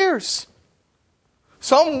for years.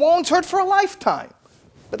 Some wounds hurt for a lifetime.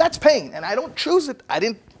 But that's pain, and I don't choose it. I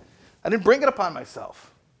didn't bring it upon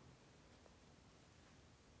myself.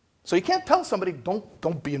 So you can't tell somebody,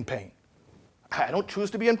 don't be in pain. I don't choose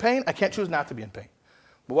to be in pain. I can't choose not to be in pain.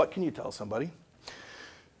 But what can you tell somebody?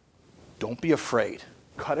 Don't be afraid.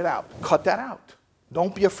 Cut it out. Cut that out.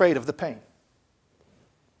 Don't be afraid of the pain.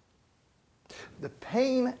 The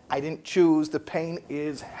pain I didn't choose. The pain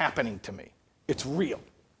is happening to me. It's real.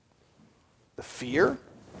 The fear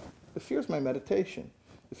is my meditation.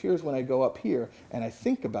 The fear is when I go up here and I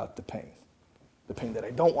think about the pain that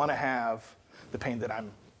I don't want to have, the pain that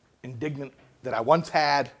I'm indignant that I once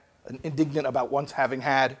had, indignant about once having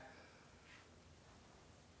had.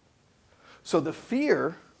 So the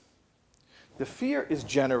fear is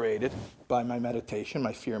generated by my meditation,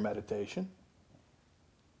 my fear meditation.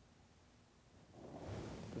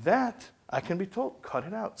 That I can be told, cut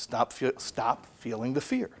it out. Stop feeling the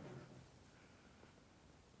fear.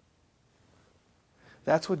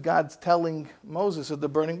 That's what God's telling Moses at the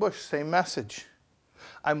burning bush, same message.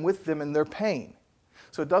 I'm with them in their pain.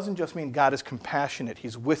 So it doesn't just mean God is compassionate.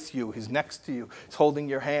 He's with you. He's next to you. He's holding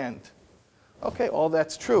your hand. Okay, all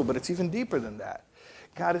that's true, but it's even deeper than that.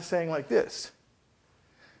 God is saying like this,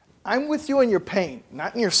 I'm with you in your pain,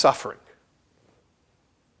 not in your suffering.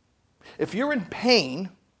 If you're in pain,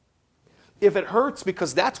 if it hurts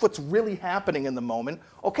because that's what's really happening in the moment,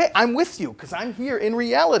 okay, I'm with you because I'm here in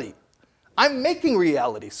reality. I'm making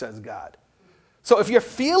reality, says God. So if you're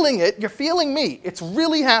feeling it, you're feeling me. It's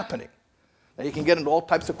really happening. Now you can get into all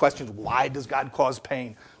types of questions. Why does God cause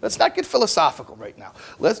pain? Let's not get philosophical right now.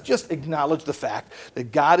 Let's just acknowledge the fact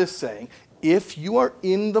that God is saying, if you are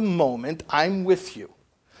in the moment, I'm with you.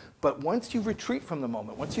 But once you retreat from the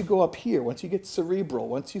moment, once you go up here, once you get cerebral,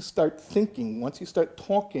 once you start thinking, once you start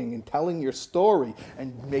talking and telling your story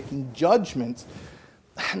and making judgments,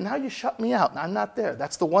 now you shut me out. I'm not there.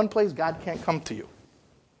 That's the one place God can't come to you.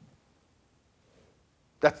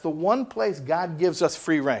 That's the one place God gives us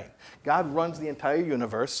free reign. God runs the entire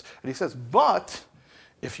universe, and he says, but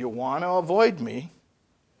if you want to avoid me,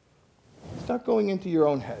 start going into your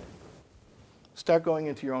own head. Start going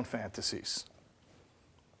into your own fantasies.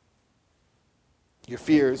 Your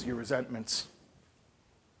fears, your resentments.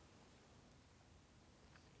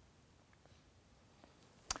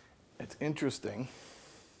 It's interesting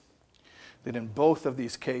that in both of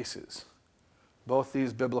these cases, both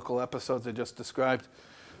these biblical episodes I just described,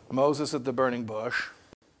 Moses at the burning bush,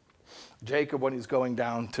 Jacob when he's going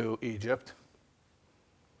down to Egypt,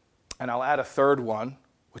 and I'll add a third one,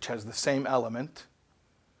 which has the same element,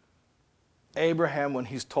 Abraham when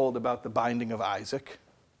he's told about the binding of Isaac.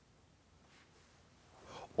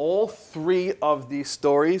 All three of these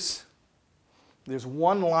stories, there's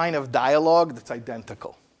one line of dialogue that's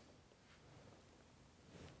identical.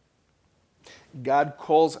 God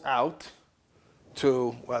calls out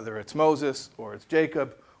to, whether it's Moses or it's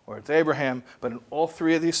Jacob or it's Abraham, but in all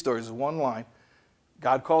three of these stories, one line,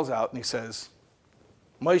 God calls out and he says,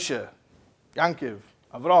 Moshe, Yankiv,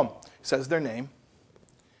 Avram, he says their name,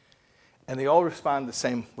 and they all respond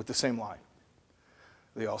with the same line.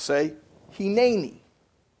 They all say, Hineni.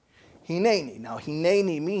 Hineni. Now,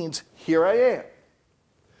 Hineni means, here I am.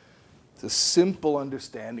 It's a simple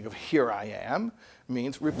understanding of here I am,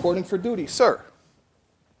 means reporting for duty, sir.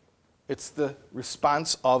 It's the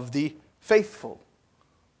response of the faithful,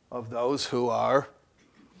 of those who are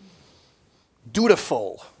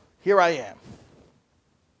dutiful. Here I am,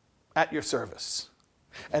 at your service.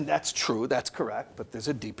 And that's true, that's correct, but there's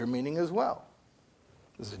a deeper meaning as well.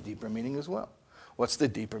 There's a deeper meaning as well. What's the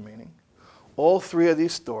deeper meaning? All three of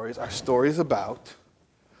these stories are stories about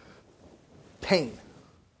pain.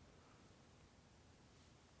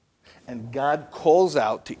 And God calls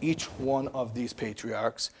out to each one of these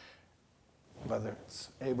patriarchs, whether it's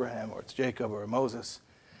Abraham or it's Jacob or Moses,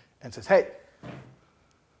 and says, hey,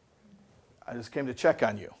 I just came to check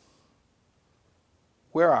on you.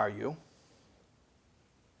 Where are you?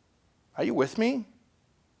 Are you with me?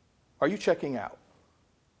 Are you checking out?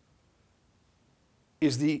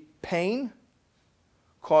 Is the pain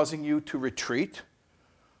causing you to retreat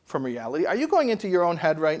from reality? Are you going into your own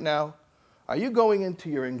head right now? Are you going into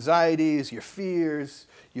your anxieties, your fears,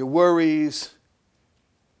 your worries?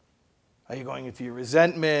 Are you going into your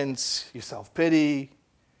resentments, your self-pity,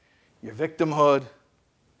 your victimhood?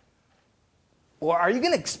 Or are you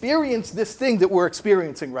going to experience this thing that we're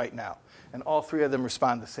experiencing right now? And all three of them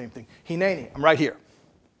respond the same thing. Hineni, I'm right here.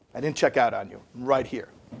 I didn't check out on you. I'm right here.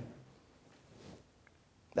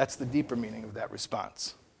 That's the deeper meaning of that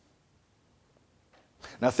response.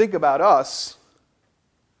 Now think about us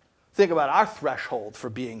think about our threshold for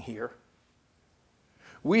being here.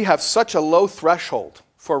 We have such a low threshold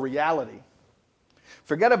for reality.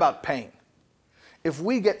 Forget about pain. If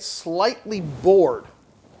we get slightly bored,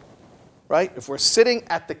 right? If we're sitting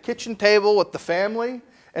at the kitchen table with the family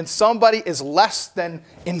and somebody is less than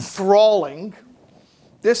enthralling,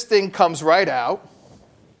 this thing comes right out.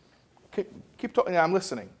 Keep talking. I'm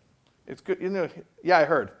listening. It's good. Yeah, I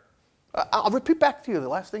heard. I'll repeat back to you the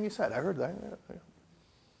last thing you said. I heard that.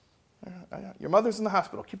 Your mother's in the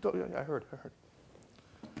hospital. Keep talking. I heard.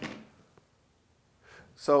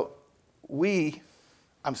 So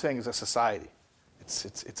I'm saying as a society,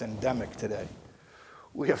 it's endemic today.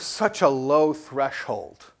 We have such a low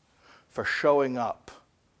threshold for showing up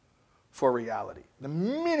for reality. The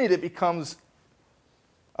minute it becomes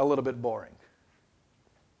a little bit boring.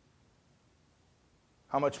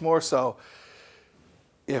 How much more so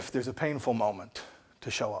if there's a painful moment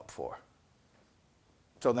to show up for?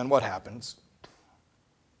 So then what happens?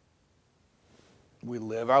 We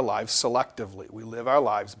live our lives selectively. We live our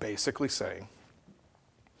lives basically saying,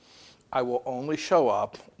 I will only show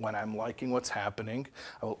up when I'm liking what's happening.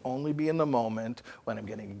 I will only be in the moment when I'm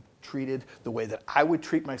getting treated the way that I would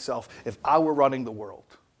treat myself if I were running the world.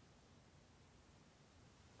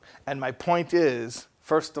 And my point is,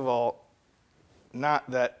 first of all,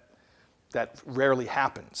 not that rarely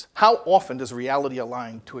happens. How often does reality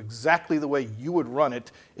align to exactly the way you would run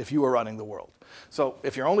it if you were running the world? So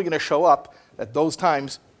if you're only going to show up at those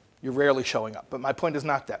times, you're rarely showing up. But my point is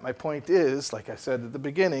not that. My point is, like I said at the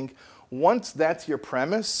beginning, once that's your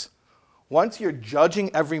premise, once you're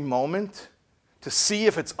judging every moment to see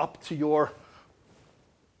if it's up to your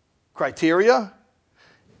criteria,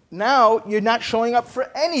 now you're not showing up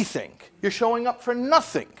for anything. You're showing up for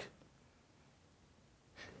nothing.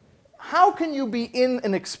 How can you be in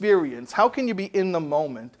an experience, how can you be in the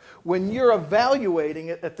moment when you're evaluating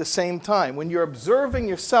it at the same time, when you're observing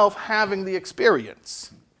yourself having the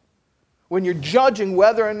experience, when you're judging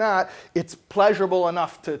whether or not it's pleasurable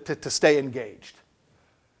enough to stay engaged?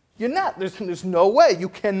 You're not. There's no way. You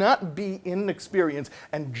cannot be in an experience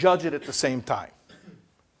and judge it at the same time.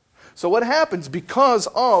 So what happens, because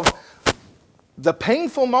of the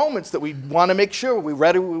painful moments that we want to make sure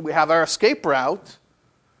we have our escape route,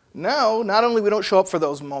 now, not only we don't show up for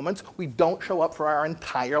those moments, we don't show up for our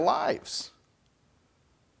entire lives.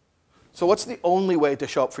 So what's the only way to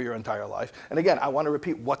show up for your entire life? And again, I want to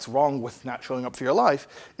repeat what's wrong with not showing up for your life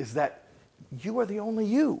is that you are the only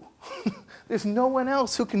you. There's no one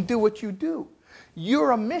else who can do what you do.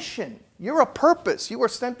 You're a mission. You're a purpose. You were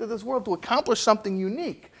sent to this world to accomplish something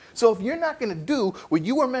unique. So if you're not going to do what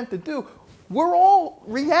you were meant to do,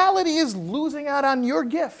 reality is losing out on your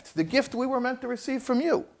gift, the gift we were meant to receive from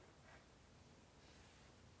you.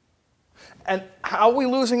 And how are we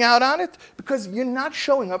losing out on it? Because you're not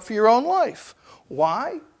showing up for your own life.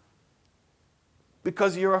 Why?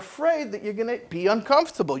 Because you're afraid that you're going to be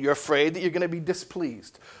uncomfortable. You're afraid that you're going to be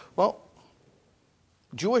displeased. Well,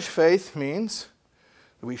 Jewish faith means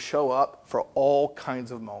that we show up for all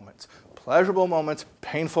kinds of moments. Pleasurable moments,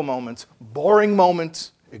 painful moments, boring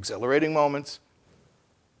moments, exhilarating moments,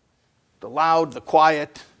 the loud, the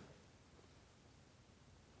quiet,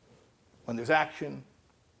 when there's action,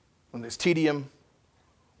 when there's tedium.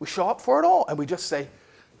 We show up for it all, and we just say,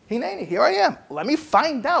 Hineni, here I am. Let me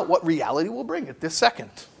find out what reality will bring at this second.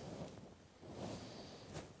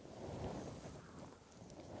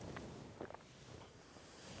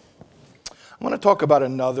 I want to talk about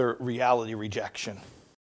another reality rejection.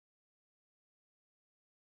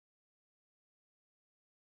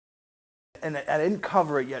 And I didn't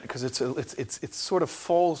cover it yet because it sort of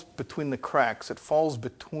falls between the cracks. It falls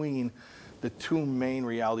between the two main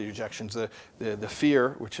reality rejections, the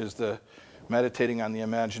fear, which is the meditating on the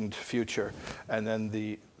imagined future, and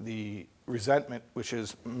then the resentment, which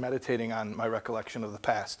is meditating on my recollection of the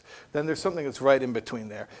past. Then there's something that's right in between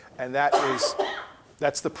there, and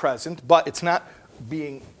that's the present, but it's not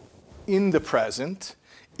being in the present,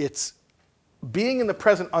 it's being in the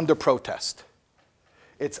present under protest.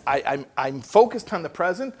 I'm focused on the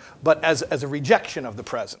present, but as a rejection of the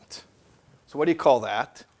present. So what do you call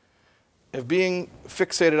that? If being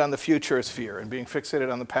fixated on the future is fear, and being fixated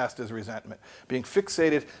on the past is resentment, being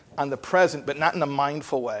fixated on the present, but not in a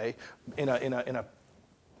mindful way, in a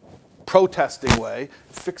protesting way,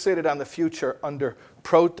 fixated on the future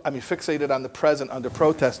fixated on the present under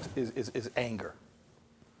protest is anger.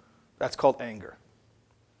 That's called anger.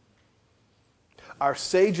 Our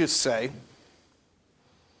sages say,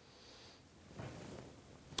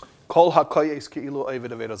 Kol hakoyes ki'ilu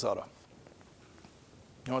oved avodah zarah.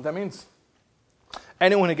 You know what that means?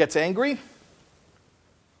 Anyone who gets angry,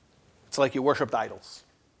 it's like you worshipped idols.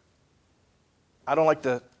 I don't like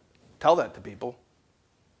to tell that to people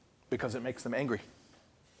because it makes them angry.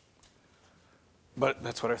 But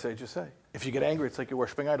that's what our sages say. If you get angry, it's like you're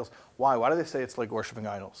worshiping idols. Why? Why do they say it's like worshiping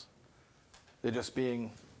idols? They're just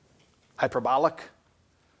being hyperbolic.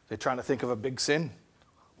 They're trying to think of a big sin.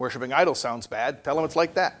 Worshiping idols sounds bad. Tell them it's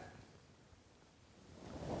like that.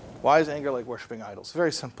 Why is anger like worshiping idols?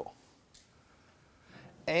 Very simple.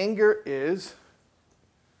 Anger is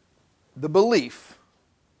the belief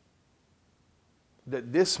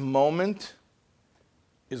that this moment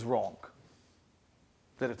is wrong,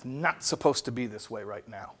 that it's not supposed to be this way right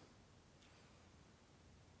now.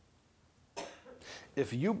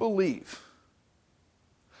 If you believe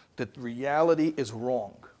that reality is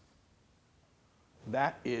wrong,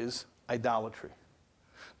 that is idolatry.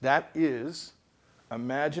 That is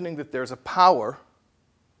imagining that there's a power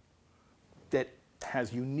that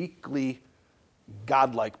has uniquely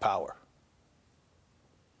godlike power.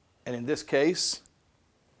 And in this case,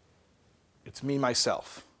 it's me,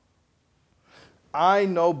 myself. I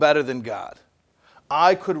know better than God.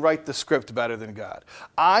 I could write the script better than God.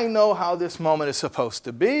 I know how this moment is supposed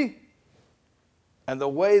to be, and the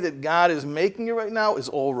way that God is making it right now is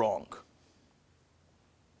all wrong.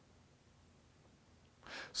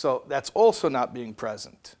 So that's also not being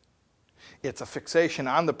present. It's a fixation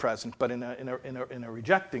on the present, but in a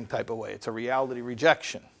rejecting type of way. It's a reality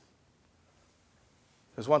rejection.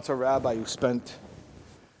 There's once a rabbi who spent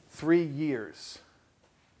 3 years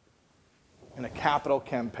in a capital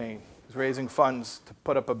campaign. He was raising funds to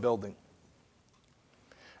put up a building.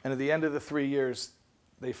 And at the end of the 3 years,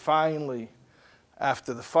 they finally,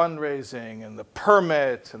 after the fundraising and the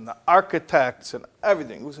permits and the architects and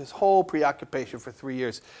everything, it was his whole preoccupation for 3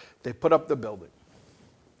 years, they put up the building.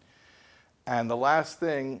 And the last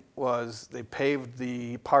thing was they paved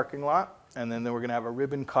the parking lot, and then they were going to have a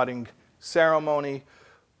ribbon cutting ceremony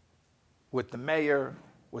with the mayor,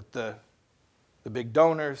 with the big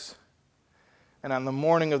donors. And on the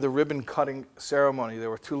morning of the ribbon cutting ceremony, there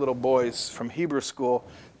were 2 little boys from Hebrew school.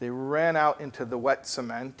 They ran out into the wet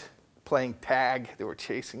cement, playing tag. They were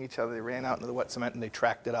chasing each other. They ran out into the wet cement and they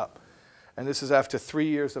tracked it up. And this is after 3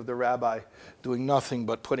 years of the rabbi doing nothing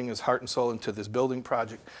but putting his heart and soul into this building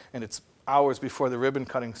project. And it's hours before the ribbon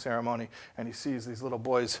cutting ceremony, and he sees these little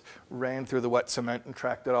boys ran through the wet cement and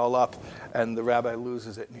tracked it all up, and the rabbi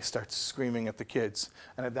loses it and he starts screaming at the kids.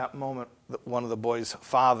 And at that moment, one of the boys'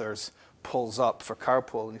 fathers pulls up for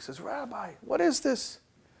carpool and he says, "Rabbi, what is this?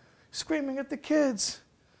 Screaming at the kids.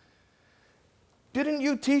 Didn't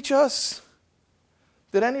you teach us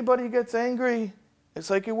that anybody who gets angry,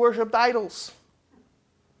 it's like you worshipped idols?"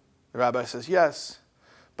 The rabbi says, "Yes,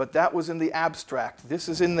 but that was in the abstract. This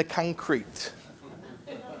is in the concrete."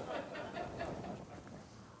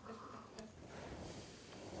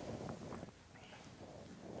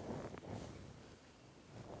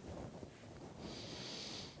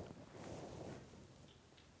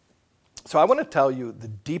 So I want to tell you the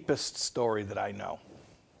deepest story that I know.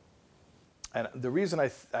 And the reason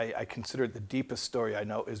I consider it the deepest story I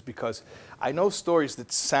know is because I know stories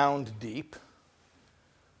that sound deep.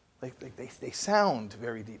 They sound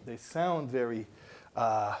very deep. They sound very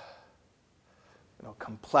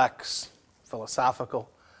complex, philosophical.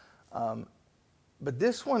 But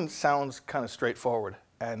this one sounds kind of straightforward.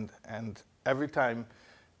 And every time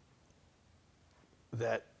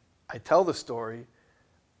that I tell the story,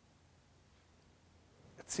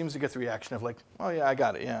 it seems to get the reaction of like, "Oh yeah, I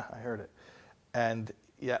got it. Yeah, I heard it." And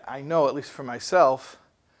yeah, I know, at least for myself,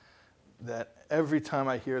 that every time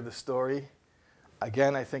I hear the story,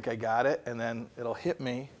 again, I think I got it, and then it'll hit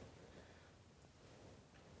me.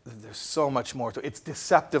 There's so much more to it. It's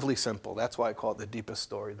deceptively simple. That's why I call it the deepest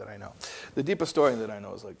story that I know. The deepest story that I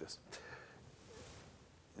know is like this.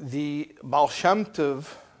 The Baal Shem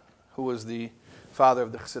Tov, who was the father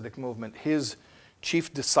of the Hasidic movement, his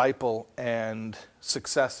chief disciple and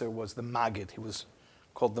successor was the Maggid. He was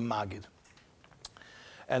called the Maggid.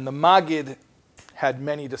 And the Maggid had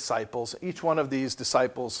many disciples. Each one of these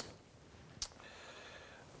disciples,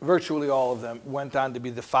 virtually all of them, went on to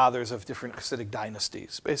be the fathers of different Hasidic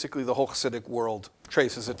dynasties. Basically, the whole Hasidic world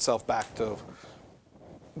traces itself back to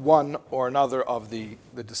one or another of the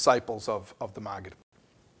disciples of the Maggid.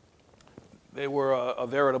 They were a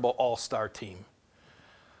veritable all-star team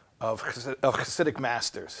of Hasidic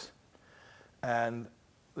masters. And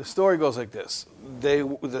the story goes like this.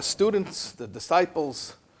 The students, the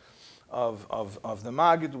disciples of the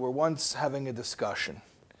Maggid were once having a discussion.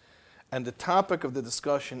 And the topic of the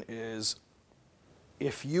discussion is,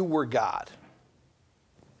 if you were God.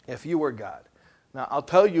 If you were God. Now, I'll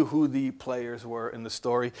tell you who the players were in the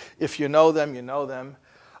story. If you know them, you know them.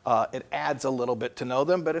 It adds a little bit to know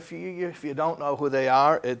them, but if you don't know who they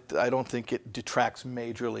are, I don't think it detracts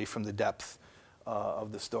majorly from the depth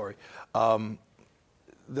of the story.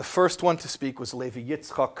 The first one to speak was Levi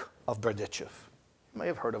Yitzchak of Berdichev. You may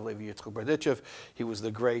have heard of Levi Yitzchak Berdichev. He was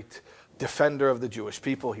the great defender of the Jewish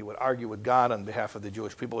people. He would argue with God on behalf of the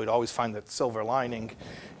Jewish people. He'd always find that silver lining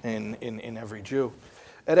in every Jew.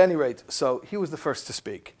 At any rate, so he was the first to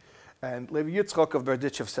speak. And Levi Yitzchak of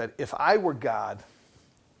Berdichev said, if I were God,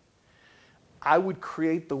 I would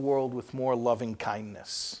create the world with more loving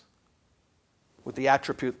kindness, with the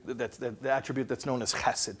attribute that's known as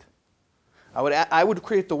chesed. I would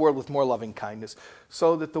create the world with more loving kindness,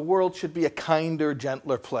 so that the world should be a kinder,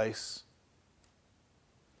 gentler place.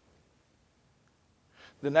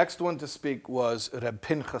 The next one to speak was Reb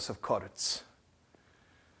Pinchas of Koretz.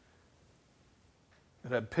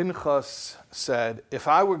 Reb Pinchas said, if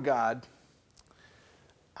I were God,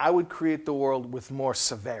 I would create the world with more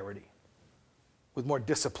severity, with more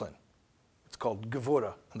discipline. It's called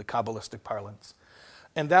gevura in the Kabbalistic parlance.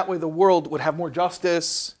 And that way the world would have more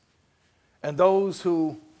justice, and those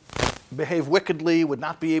who behave wickedly would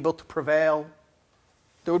not be able to prevail.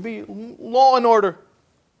 There would be law and order.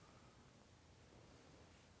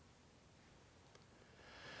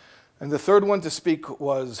 And the third one to speak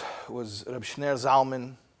was Reb Shneir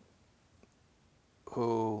Zalman,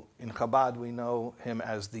 who in Chabad we know him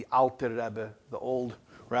as the Alter Rebbe, the old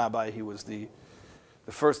rabbi. He was the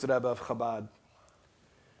first Rebbe of Chabad.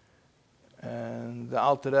 And the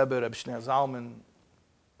Alter Rebbe, Reb Shneir Zalman,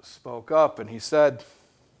 spoke up and he said,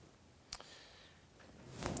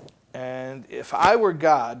 and if I were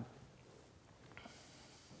God,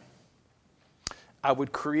 I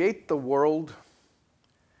would create the world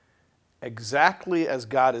exactly as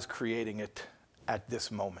God is creating it at this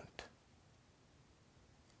moment.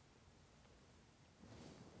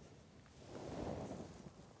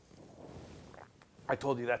 I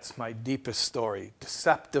told you that's my deepest story.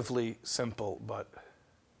 Deceptively simple, but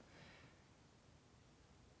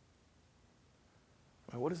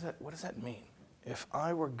what does that mean? If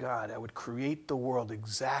I were God, I would create the world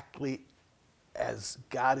exactly as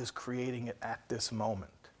God is creating it at this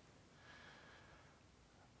moment.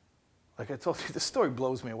 Like I told you, the story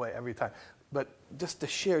blows me away every time. But just to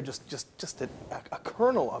share just a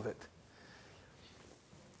kernel of it.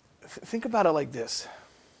 Think about it like this.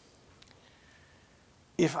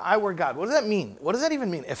 If I were God, what does that mean? What does that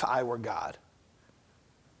even mean, if I were God?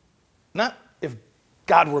 Not if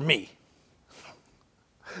God were me.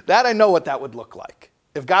 That I know what that would look like.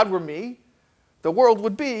 If God were me, the world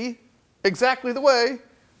would be exactly the way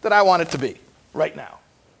that I want it to be right now.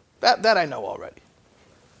 That I know already.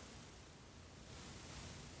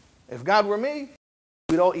 If God were me,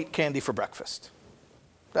 we'd all eat candy for breakfast.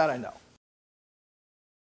 That I know.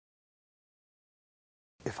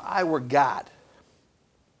 If I were God,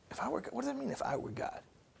 what does that mean, if I were God?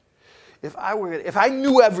 If I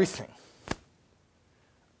knew everything,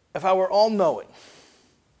 if I were all-knowing,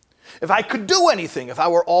 if I could do anything, if I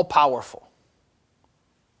were all-powerful,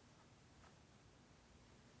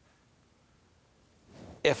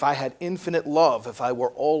 if I had infinite love, if I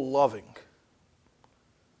were all-loving,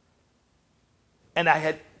 and I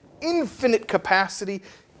had infinite capacity,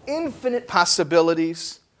 infinite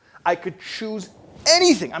possibilities, I could choose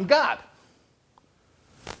anything. I'm God.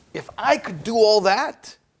 If I could do all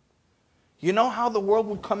that, you know how the world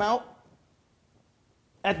would come out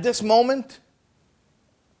at this moment?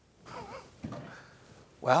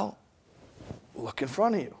 Well, look in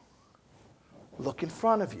front of you. Look in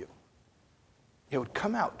front of you. It would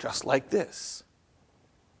come out just like this.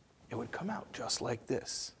 It would come out just like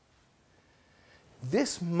this.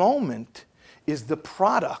 This moment is the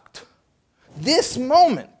product. This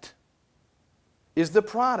moment is the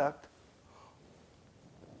product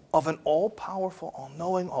of an all-powerful,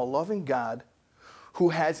 all-knowing, all-loving God who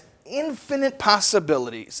has infinite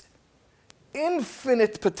possibilities,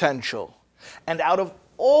 infinite potential, and out of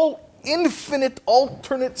all infinite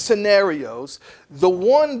alternate scenarios, the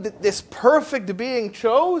one that this perfect being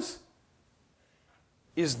chose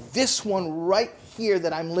is this one right here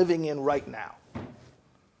that I'm living in right now.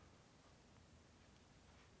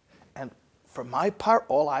 And for my part,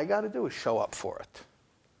 all I got to do is show up for it.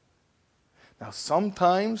 Now,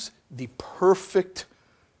 sometimes the perfect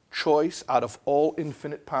choice out of all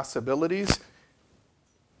infinite possibilities,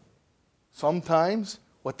 sometimes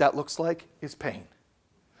what that looks like is pain.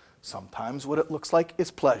 Sometimes what it looks like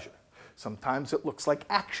is pleasure. Sometimes it looks like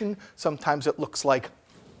action. Sometimes it looks like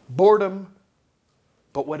boredom.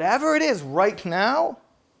 But whatever it is right now,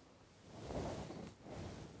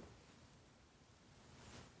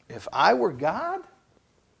 if I were God,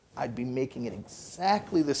 I'd be making it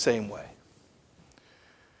exactly the same way.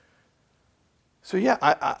 So yeah,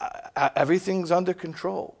 everything's under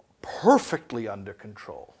control, perfectly under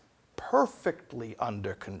control, perfectly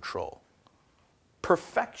under control.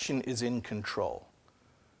 Perfection is in control.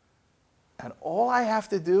 And all I have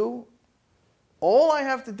to do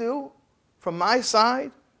from my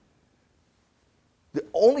side, the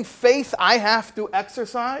only faith I have to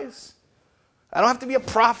exercise, I don't have to be a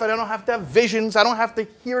prophet, I don't have to have visions, I don't have to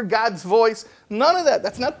hear God's voice, none of that.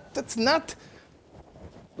 That's not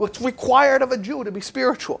what's required of a Jew to be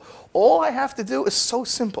spiritual. All I have to do is so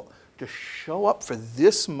simple. Just show up for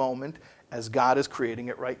this moment as God is creating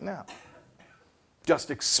it right now. Just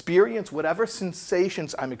experience whatever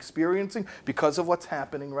sensations I'm experiencing because of what's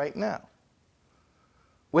happening right now.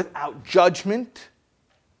 Without judgment,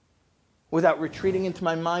 without retreating into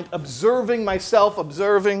my mind, observing myself,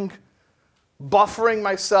 buffering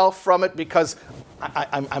myself from it because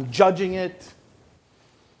I'm judging it.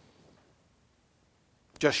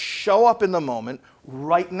 Just show up in the moment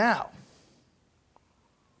right now.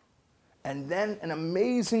 And then an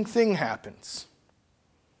amazing thing happens.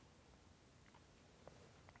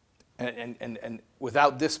 And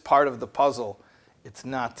without this part of the puzzle, it's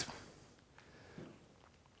not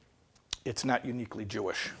uniquely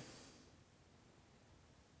Jewish.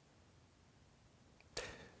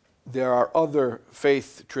 There are other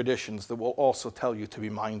faith traditions that will also tell you to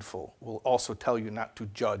be mindful, will also tell you not to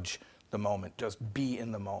judge the moment, just be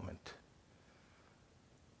in the moment.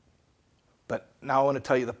 But now I want to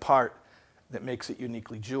tell you the part that makes it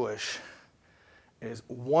uniquely Jewish is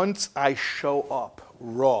once I show up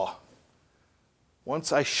raw,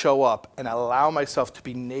 once I show up and allow myself to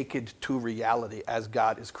be naked to reality as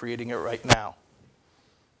God is creating it right now,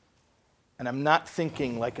 and I'm not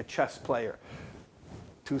thinking like a chess player,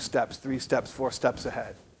 2 steps, 3 steps, 4 steps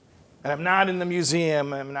ahead. And I'm not in the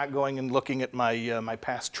museum, I'm not going and looking at my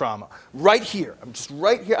past trauma. Right here, I'm just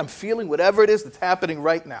right here, I'm feeling whatever it is that's happening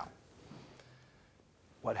right now.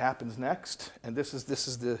 What happens next, and this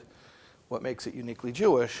is what makes it uniquely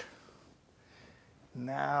Jewish,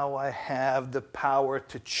 now I have the power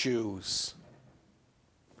to choose.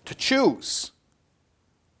 To choose.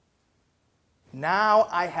 Now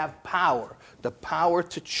I have power, the power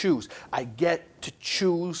to choose. I get to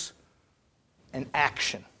choose an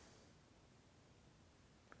action.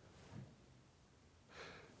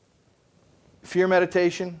 Fear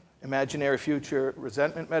meditation, imaginary future,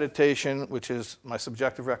 resentment meditation, which is my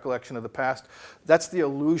subjective recollection of the past, that's the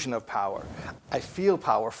illusion of power. I feel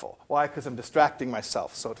powerful. Why? Because I'm distracting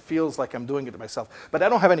myself, so it feels like I'm doing it to myself. But I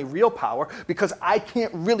don't have any real power because I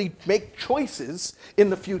can't really make choices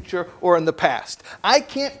in the future or in the past. I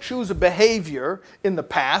can't choose a behavior in the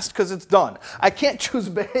past because it's done. I can't choose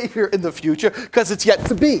a behavior in the future because it's yet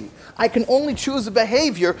to be. I can only choose a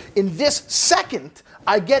behavior in this second.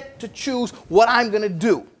 I get to choose what I'm going to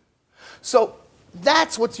do. So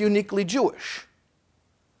that's what's uniquely Jewish.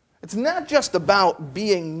 It's not just about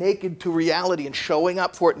being naked to reality and showing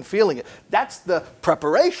up for it and feeling it. That's the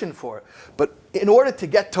preparation for it. But in order to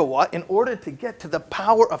get to what? In order to get to the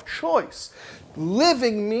power of choice.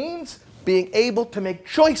 Living means being able to make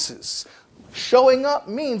choices. Showing up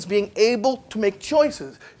means being able to make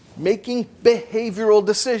choices. Making behavioral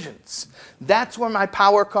decisions. That's where my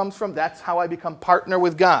power comes from. That's how I become partner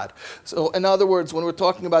with God. So in other words, when we're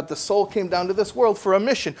talking about the soul came down to this world for a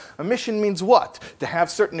mission means what? To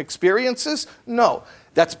have certain experiences? No.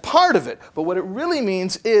 That's part of it. But what it really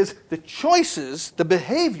means is the choices, the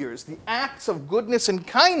behaviors, the acts of goodness and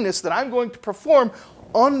kindness that I'm going to perform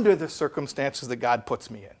under the circumstances that God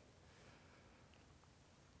puts me in.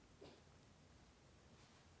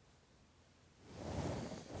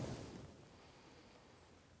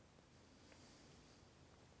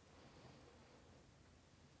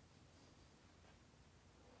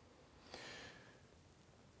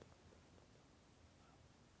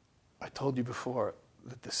 I told you before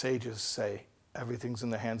that the sages say everything's in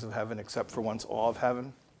the hands of heaven except for one's awe of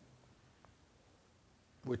heaven,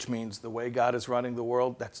 which means the way God is running the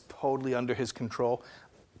world, that's totally under his control.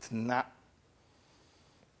 It's not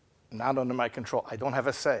under my control. I don't have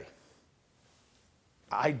a say.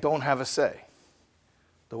 I don't have a say.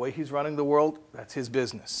 The way he's running the world, that's his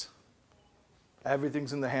business.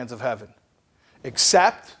 Everything's in the hands of heaven,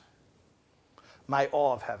 except my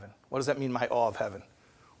awe of heaven. What does that mean, my awe of heaven?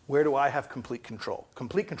 Where do I have complete control?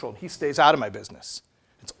 Complete control. He stays out of my business.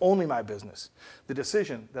 It's only my business. The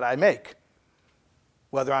decision that I make,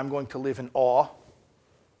 whether I'm going to live in awe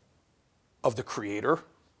of the creator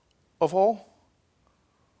of all,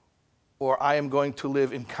 or I am going to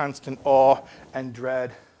live in constant awe and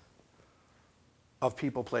dread of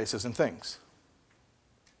people, places, and things.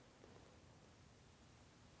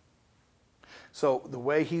 So the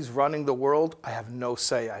way he's running the world, I have no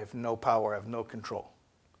say, I have no power, I have no control.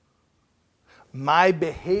 My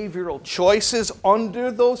behavioral choices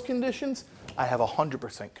under those conditions, I have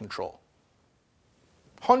 100% control.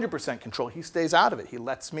 100% control. He stays out of it. He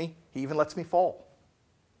even lets me fall.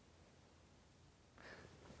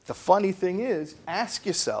 The funny thing is, ask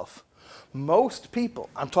yourself, most people,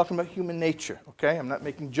 I'm talking about human nature, okay? I'm not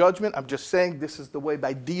making judgment. I'm just saying this is the way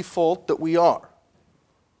by default that we are.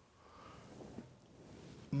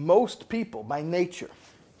 Most people, by nature,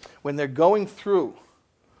 when they're going through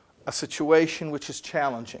a situation which is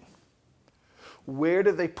challenging, where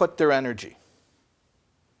do they put their energy?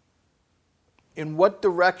 In what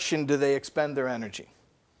direction do they expend their energy?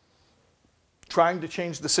 Trying to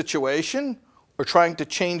change the situation or trying to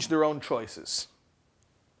change their own choices?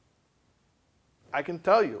 I can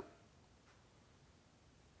tell you.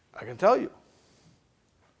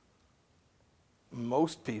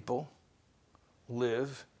 Most people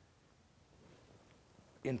live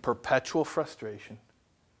in perpetual frustration,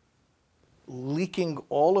 leaking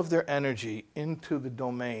all of their energy into the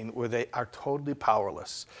domain where they are totally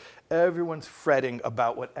powerless. Everyone's fretting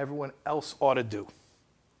about what everyone else ought to do.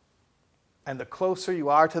 And the closer you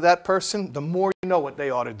are to that person, the more you know what they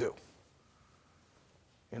ought to do.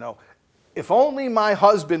 You know, if only my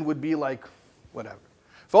husband would be like whatever.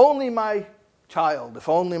 If only my child, if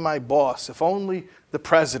only my boss, if only the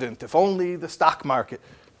president, if only the stock market.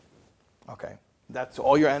 Okay, that's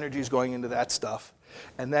all your energy is going into that stuff.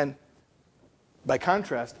 And then, by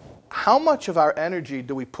contrast, how much of our energy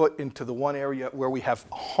do we put into the one area where we have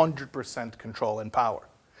 100% control and power?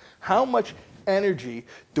 How much energy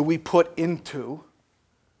do we put into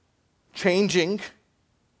changing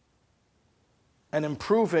and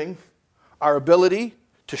improving our ability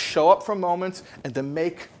to show up for moments and to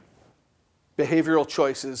make behavioral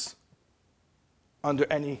choices under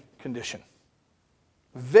any condition?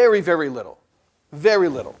 Very, very little. Very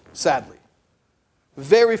little, sadly.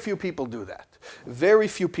 Very few people do that. Very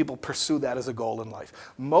few people pursue that as a goal in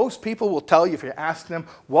life. Most people will tell you, if you ask them,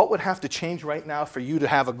 what would have to change right now for you to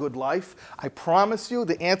have a good life? I promise you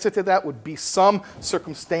the answer to that would be some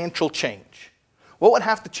circumstantial change. What would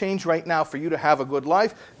have to change right now for you to have a good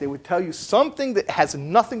life? They would tell you something that has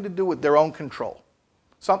nothing to do with their own control.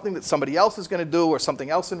 Something that somebody else is going to do or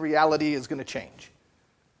something else in reality is going to change.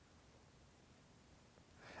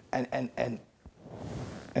 And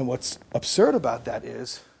what's absurd about that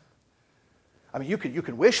is, I mean, you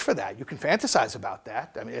can wish for that. You can fantasize about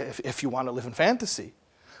that. I mean, if you want to live in fantasy.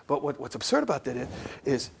 But what's absurd about that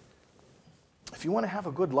is if you want to have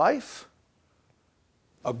a good life,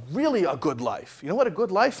 really a good life, you know what a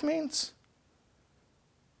good life means?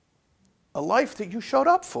 A life that you showed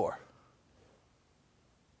up for.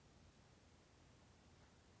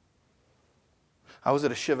 I was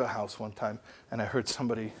at a Shiva house one time, and I heard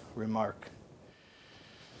somebody remark.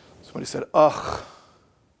 Somebody said, ugh.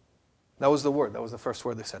 That was the word. That was the first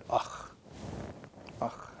word they said, ugh.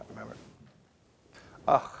 Ugh, I remember.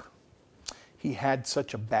 Ugh. He had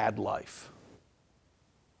such a bad life.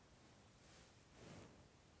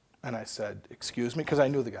 And I said, excuse me? Because I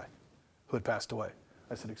knew the guy who had passed away.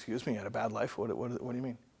 I said, excuse me, he had a bad life? What do you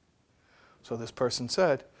mean? So this person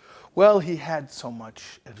said, well, he had so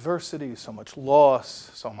much adversity, so much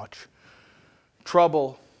loss, so much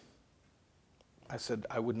trouble. I said,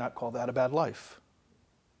 I would not call that a bad life.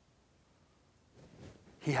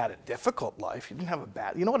 He had a difficult life. He didn't have a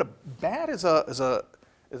bad. You know what a bad is a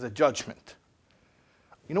judgment.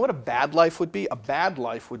 You know what a bad life would be? A bad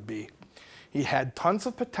life would be he had tons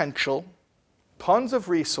of potential, tons of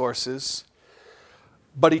resources,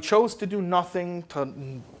 but he chose to do nothing,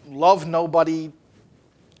 to love nobody,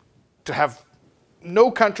 to have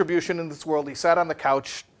no contribution in this world. He sat on the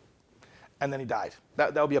couch, and then he died.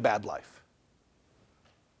 That would be a bad life.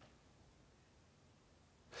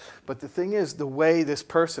 But the thing is, the way this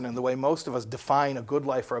person and the way most of us define a good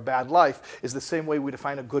life or a bad life is the same way we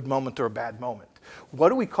define a good moment or a bad moment. What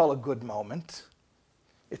do we call a good moment?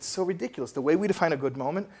 It's so ridiculous. The way we define a good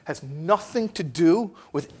moment has nothing to do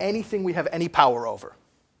with anything we have any power over.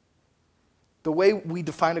 The way we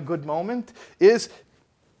define a good moment is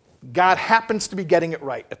God happens to be getting it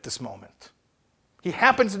right at this moment. He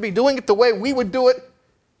happens to be doing it the way we would do it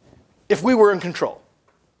if we were in control.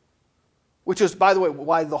 Which is, by the way,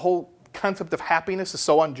 why the whole concept of happiness is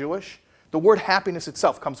so un-Jewish. The word happiness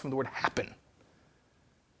itself comes from the word happen.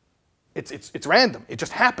 It's random. It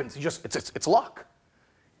just happens. It's luck.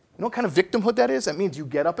 You know what kind of victimhood that is? That means you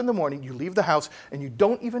get up in the morning, you leave the house, and you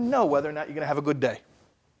don't even know whether or not you're going to have a good day.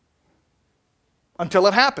 Until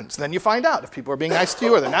it happens. Then you find out if people are being nice to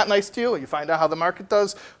you or they're not nice to you, or you find out how the market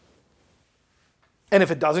does. And if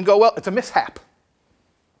it doesn't go well, it's a mishap.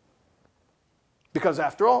 Because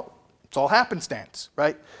after all, it's all happenstance,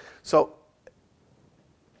 right? So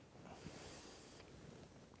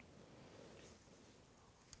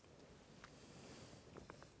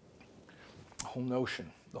the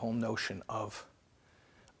whole notion of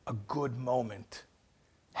a good moment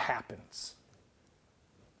happens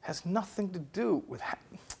has nothing to do with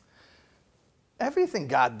everything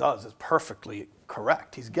God does is perfectly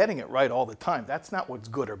correct. He's getting it right all the time. That's not what's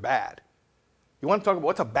good or bad. You want to talk about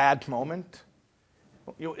what's a bad moment?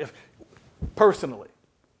 Personally,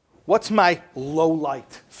 what's my low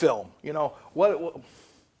light film? What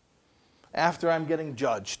after I'm getting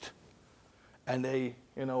judged, and I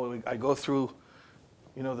go through,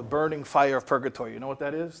 the burning fire of purgatory. You know what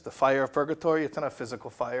that is? The fire of purgatory. It's not a physical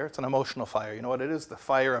fire. It's an emotional fire. You know what it is? The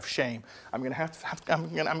fire of shame. I'm gonna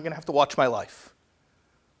have to watch my life.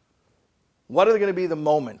 What are going to be the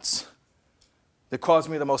moments that cause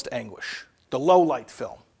me the most anguish? The low light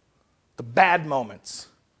film, the bad moments.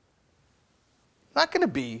 Not going to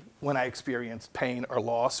be when I experience pain or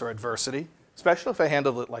loss or adversity, especially if I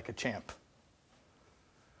handle it like a champ.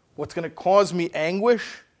 What's going to cause me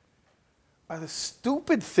anguish are the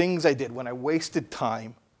stupid things I did when I wasted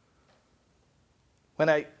time, when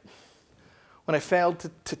I failed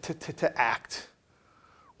to act,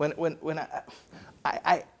 when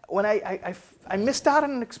I missed out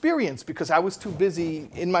on an experience because I was too busy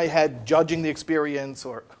in my head judging the experience,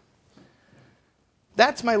 or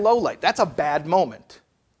that's my low light. That's a bad moment.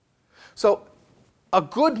 So a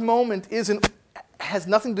good moment has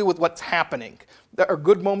nothing to do with what's happening. There are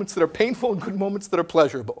good moments that are painful and good moments that are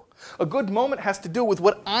pleasurable. A good moment has to do with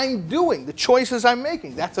what I'm doing, the choices I'm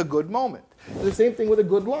making. That's a good moment. The same thing with a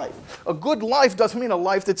good life. A good life doesn't mean a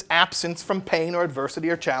life that's absent from pain or adversity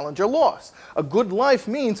or challenge or loss. A good life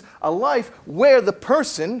means a life where the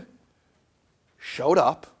person showed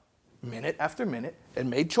up minute after minute and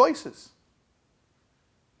made choices.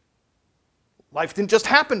 Life didn't just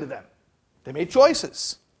happen to them. They made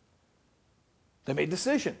choices. They made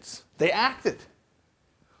decisions. They acted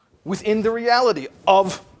within the reality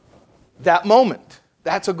of that moment.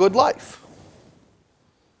 That's a good life.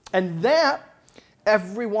 And that,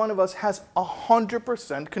 every one of us has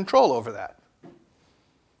 100% control over that.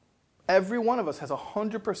 Every one of us has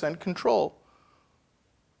 100% control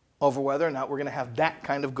over whether or not we're going to have that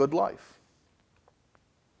kind of good life.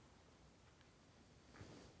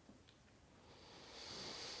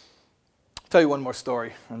 I'll tell you one more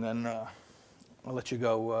story, and then I'll let you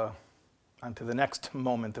go on to the next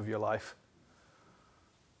moment of your life.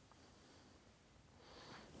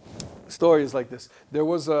 The story is like this. There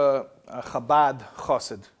was a Chabad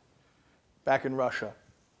chassid back in Russia.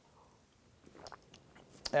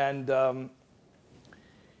 And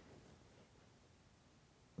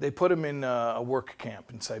they put him in a work camp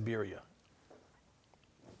in Siberia.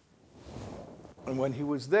 And when he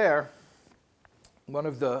was there, one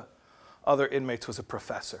of the other inmates was a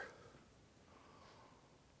professor.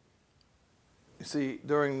 You see,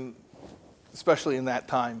 especially in that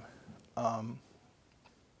time,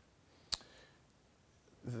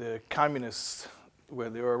 the communists, where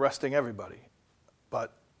they were arresting everybody,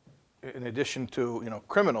 but in addition to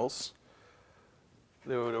criminals,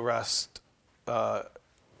 they would arrest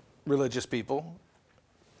religious people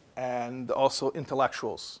and also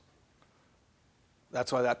intellectuals.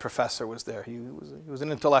 That's why that professor was there. He was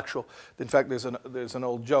an intellectual. In fact, there's an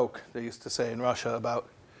old joke they used to say in Russia about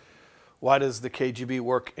why does the KGB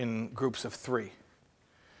work in groups of 3?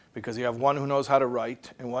 Because you have one who knows how to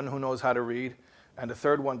write and one who knows how to read, and a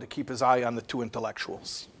third one to keep his eye on the 2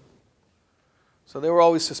 intellectuals. So they were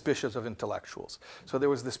always suspicious of intellectuals. So there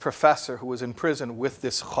was this professor who was in prison with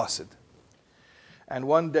this chassid. And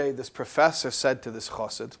one day this professor said to this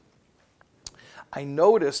chassid, I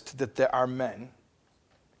noticed that there are men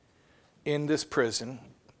in this prison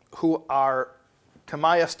who are, to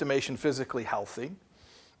my estimation, physically healthy,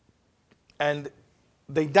 and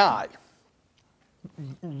they die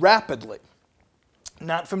rapidly,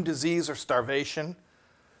 not from disease or starvation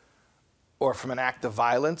or from an act of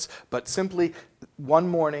violence, but simply one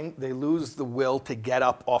morning they lose the will to get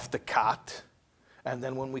up off the cot, and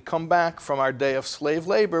then when we come back from our day of slave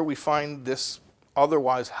labor, we find this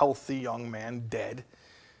otherwise healthy young man dead.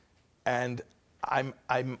 And I'm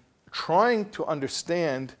trying to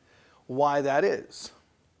understand why that is.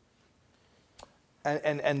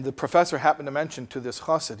 And the professor happened to mention to this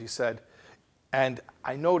chassid, he said, and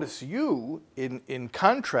I notice you, in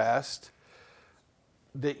contrast,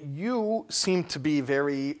 that you seem to be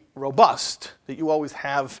very robust, that you always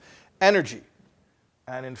have energy.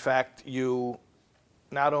 And in fact, you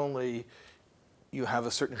not only you have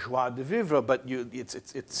a certain joie de vivre, but you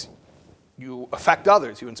affect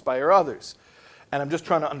others, you inspire others. And I'm just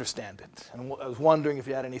trying to understand it. And I was wondering if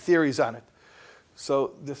you had any theories on it.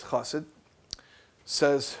 So this chassid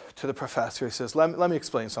says to the professor, he says, let me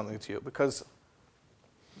explain something to you, because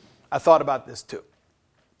I thought about this too.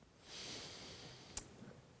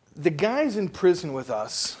 The guys in prison with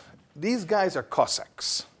us, these guys are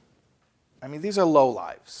Cossacks. I mean, these are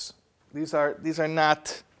lowlives. These are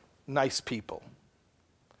not nice people.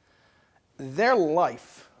 Their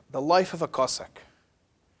life, the life of a Cossack,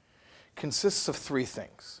 consists of three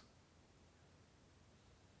things: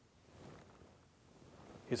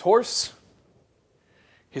 his horse,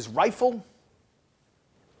 his rifle,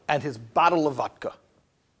 and his bottle of vodka.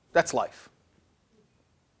 That's life.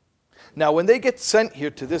 Now, when they get sent here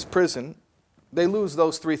to this prison, they lose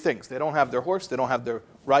those three things. They don't have their horse, they don't have their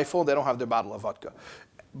rifle, they don't have their bottle of vodka.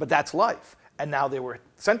 But that's life. And now they were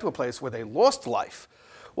sent to a place where they lost life.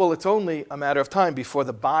 Well, it's only a matter of time before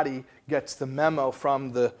the body gets the memo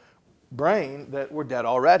from the brain that we're dead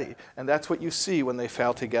already. And that's what you see when they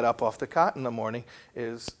fail to get up off the cot in the morning,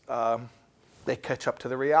 is they catch up to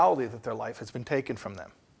the reality that their life has been taken from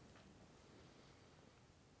them.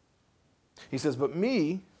 He says, but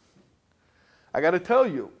me, I got to tell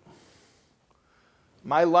you,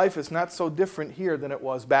 my life is not so different here than it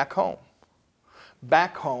was back home.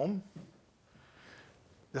 Back home,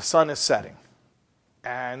 the sun is setting.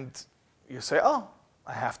 And you say, oh,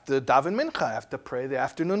 I have to daven mincha, I have to pray the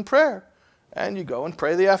afternoon prayer. And you go and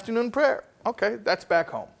pray the afternoon prayer. Okay, that's back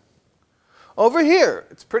home. Over here,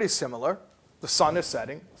 it's pretty similar. The sun is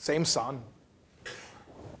setting, same sun.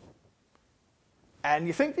 And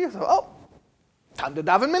you think to yourself, oh, time to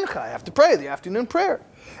daven mincha, I have to pray the afternoon prayer.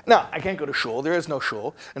 Now, I can't go to shul, there is no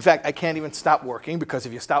shul. In fact, I can't even stop working, because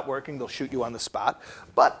if you stop working, they'll shoot you on the spot.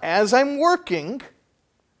 But as I'm working,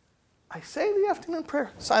 I say the afternoon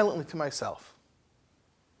prayer silently to myself.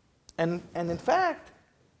 And in fact,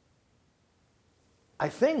 I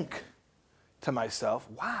think to myself,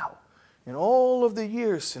 wow, in all of the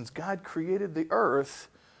years since God created the earth,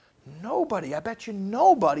 I bet you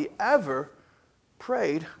nobody ever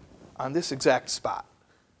prayed on this exact spot.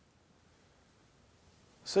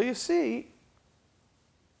 So you see,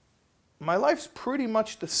 my life's pretty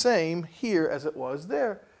much the same here as it was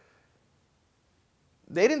there.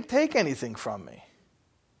 They didn't take anything from me.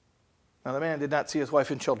 Now, the man did not see his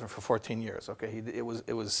wife and children for 14 years. Okay, it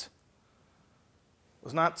was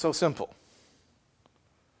not so simple.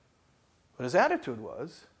 But his attitude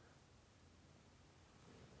was,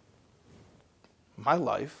 my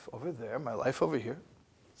life over there, my life over here,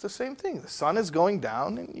 it's the same thing. The sun is going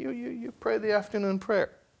down, and you pray the afternoon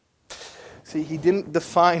prayer. See, he didn't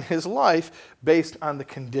define his life based on the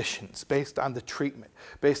conditions, based on the treatment,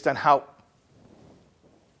 based on how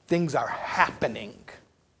things are happening.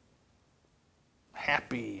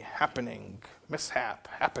 Happy, happening, mishap,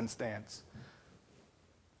 happenstance.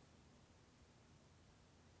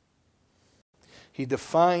 He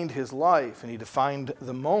defined his life, and he defined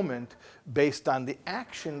the moment based on the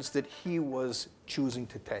actions that he was choosing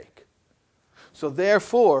to take. So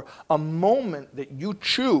therefore, a moment that you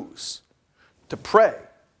choose to pray,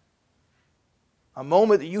 a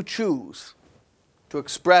moment that you choose to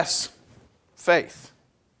express faith,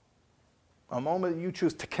 a moment that you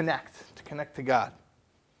choose to connect to God,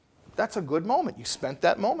 that's a good moment. You spent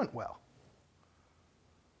that moment well.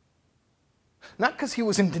 Not because he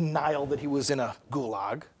was in denial that he was in a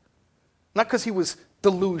gulag. Not because he was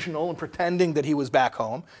delusional and pretending that he was back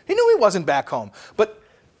home. He knew he wasn't back home. But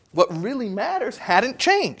what really matters hadn't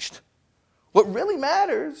changed. What really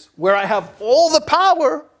matters, where I have all the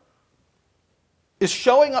power, is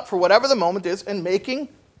showing up for whatever the moment is and making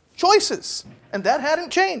choices. And that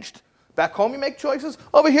hadn't changed. Back home you make choices.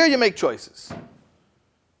 Over here you make choices.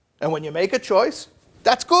 And when you make a choice,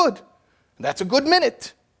 that's good. That's a good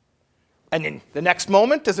minute. And then the next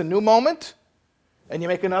moment is a new moment, and you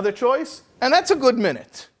make another choice, and that's a good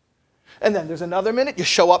minute. And then there's another minute, you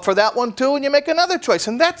show up for that one too, and you make another choice,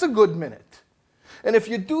 and that's a good minute. And if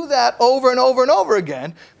you do that over and over and over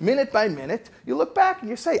again, minute by minute, you look back and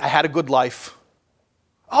you say, I had a good life.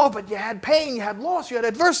 Oh, but you had pain, you had loss, you had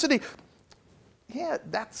adversity. Yeah,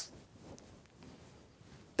 that's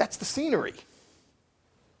the scenery.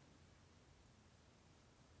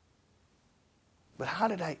 But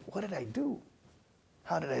what did I do?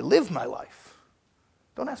 How did I live my life?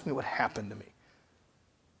 Don't ask me what happened to me.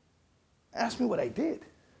 Ask me what I did.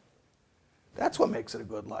 That's what makes it a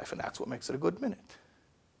good life, and that's what makes it a good minute.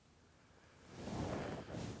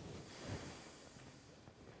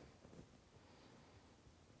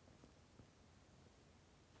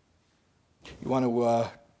 You want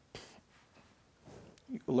to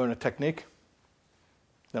We'll learn a technique.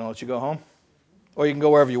 Then I'll let you go home. Or you can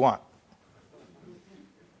go wherever you want.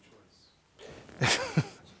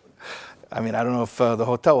 I mean, I don't know if the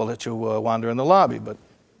hotel will let you wander in the lobby, but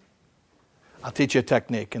I'll teach you a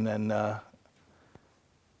technique, and then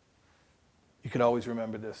you can always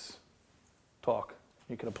remember this talk.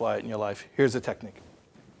 You can apply it in your life. Here's the technique.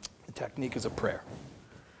 The technique is a prayer.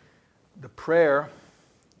 The prayer,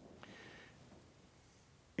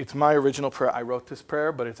 it's my original prayer. I wrote this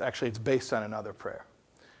prayer, but it's based on another prayer,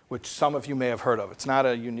 which some of you may have heard of. It's not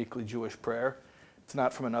a uniquely Jewish prayer. It's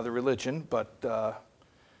not from another religion, but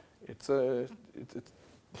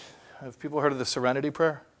have people heard of the Serenity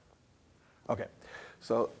Prayer? Okay,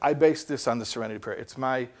 so I based this on the Serenity Prayer. It's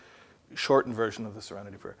my shortened version of the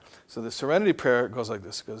Serenity Prayer. So the Serenity Prayer goes like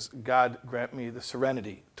this. It goes, God, grant me the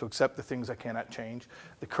serenity to accept the things I cannot change,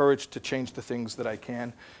 the courage to change the things that I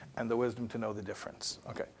can, and the wisdom to know the difference.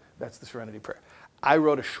 Okay, that's the Serenity Prayer. I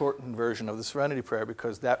wrote a shortened version of the Serenity Prayer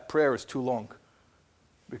because that prayer is too long.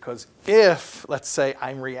 Because if, let's say,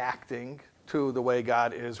 I'm reacting to the way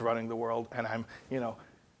God is running the world and I'm,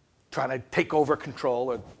 trying to take over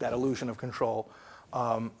control, or that illusion of control,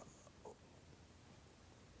 by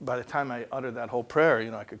the time I utter that whole prayer,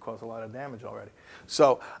 I could cause a lot of damage already.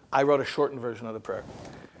 So I wrote a shortened version of the prayer.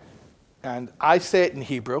 And I say it in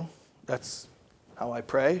Hebrew. That's how I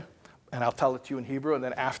pray. And I'll tell it to you in Hebrew, and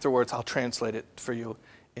then afterwards I'll translate it for you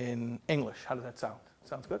in English. How does that sound?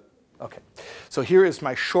 Sounds good? Okay. So here is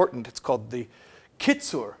my shortened, it's called the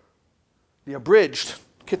Kitzur, the abridged,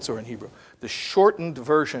 Kitzur in Hebrew, the shortened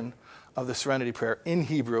version of the Serenity Prayer in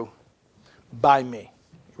Hebrew by me.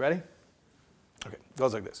 You ready? Okay, it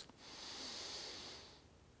goes like this.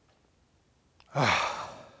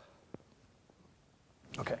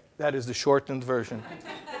 Okay, that is the shortened version.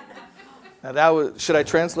 Now should I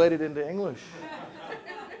translate it into English?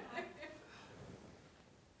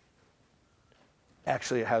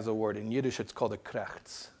 Actually, it has a word. In Yiddish, it's called a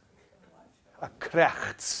krechts. A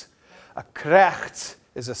krechts. A krechts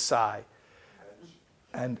is a sigh.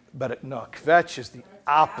 But a kvetch is the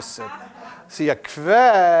opposite. See, a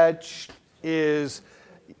kvetch is,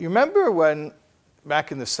 you remember when,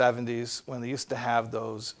 back in the 70s, when they used to have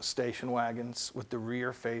those station wagons with the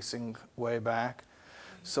rear facing way back?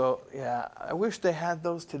 So, yeah, I wish they had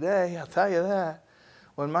those today, I'll tell you that.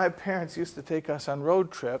 When my parents used to take us on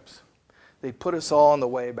road trips, they'd put us all on the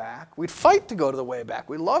way back. We'd fight to go to the way back.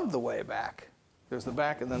 We loved the way back. There's the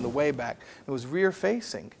back and then the way back. It was rear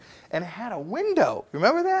facing. And it had a window.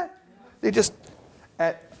 Remember that? They just,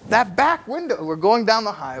 at that back window, we're going down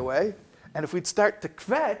the highway, and if we'd start to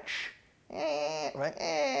kvetch,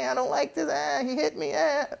 I don't like this, he hit me,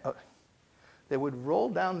 they would roll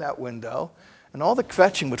down that window, and all the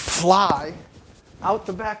kvetching would fly out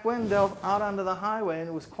the back window, out onto the highway, and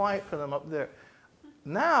it was quiet for them up there.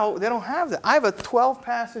 Now, they don't have that. I have a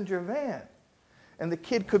 12-passenger van, and the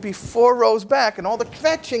kid could be 4 rows back, and all the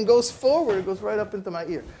kvetching goes forward. It goes right up into my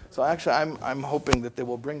ear. So actually, I'm hoping that they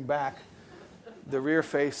will bring back the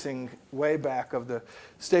rear-facing way back of the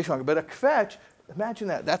station wagon. But a kvetch, imagine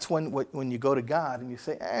that. That's when you go to God and you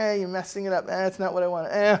say, you're messing it up. It's not what I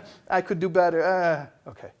want. I could do better.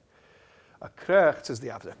 Okay. A krechts is the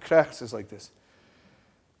opposite. A krechts is like this.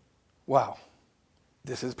 Wow,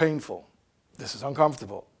 this is painful. This is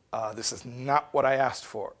uncomfortable. This is not what I asked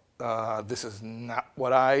for. This is not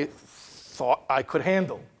what I thought I could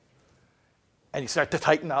handle. And you start to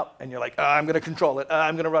tighten up, and you're like, I'm going to control it.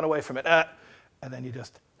 I'm going to run away from it. And then you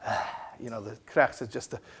just, the krechts is just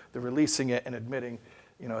the releasing it and admitting,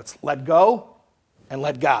 it's let go and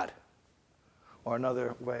let God. Or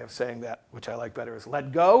another way of saying that, which I like better, is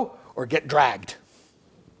let go or get dragged.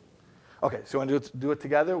 Okay, so you want to do it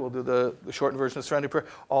together? We'll do the shortened version of Serenity Prayer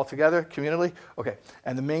all together, communally? Okay,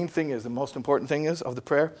 and the main thing is, the most important thing of the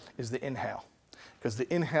prayer is the inhale. Because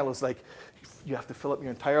the inhale is like, you have to fill up your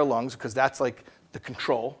entire lungs, because that's like the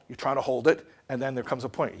control. You're trying to hold it, and then there comes a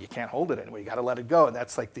point, you can't hold it anymore. You got to let it go, and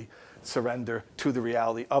that's like the surrender to the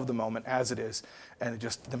reality of the moment as it is, and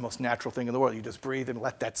just the most natural thing in the world. You just breathe and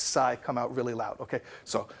let that sigh come out really loud. Okay,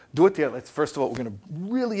 so do it together. First of all, we're going to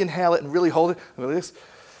really inhale it and really hold it. Like this.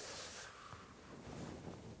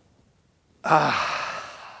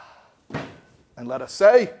 And let us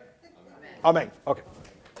say, Amen. Okay.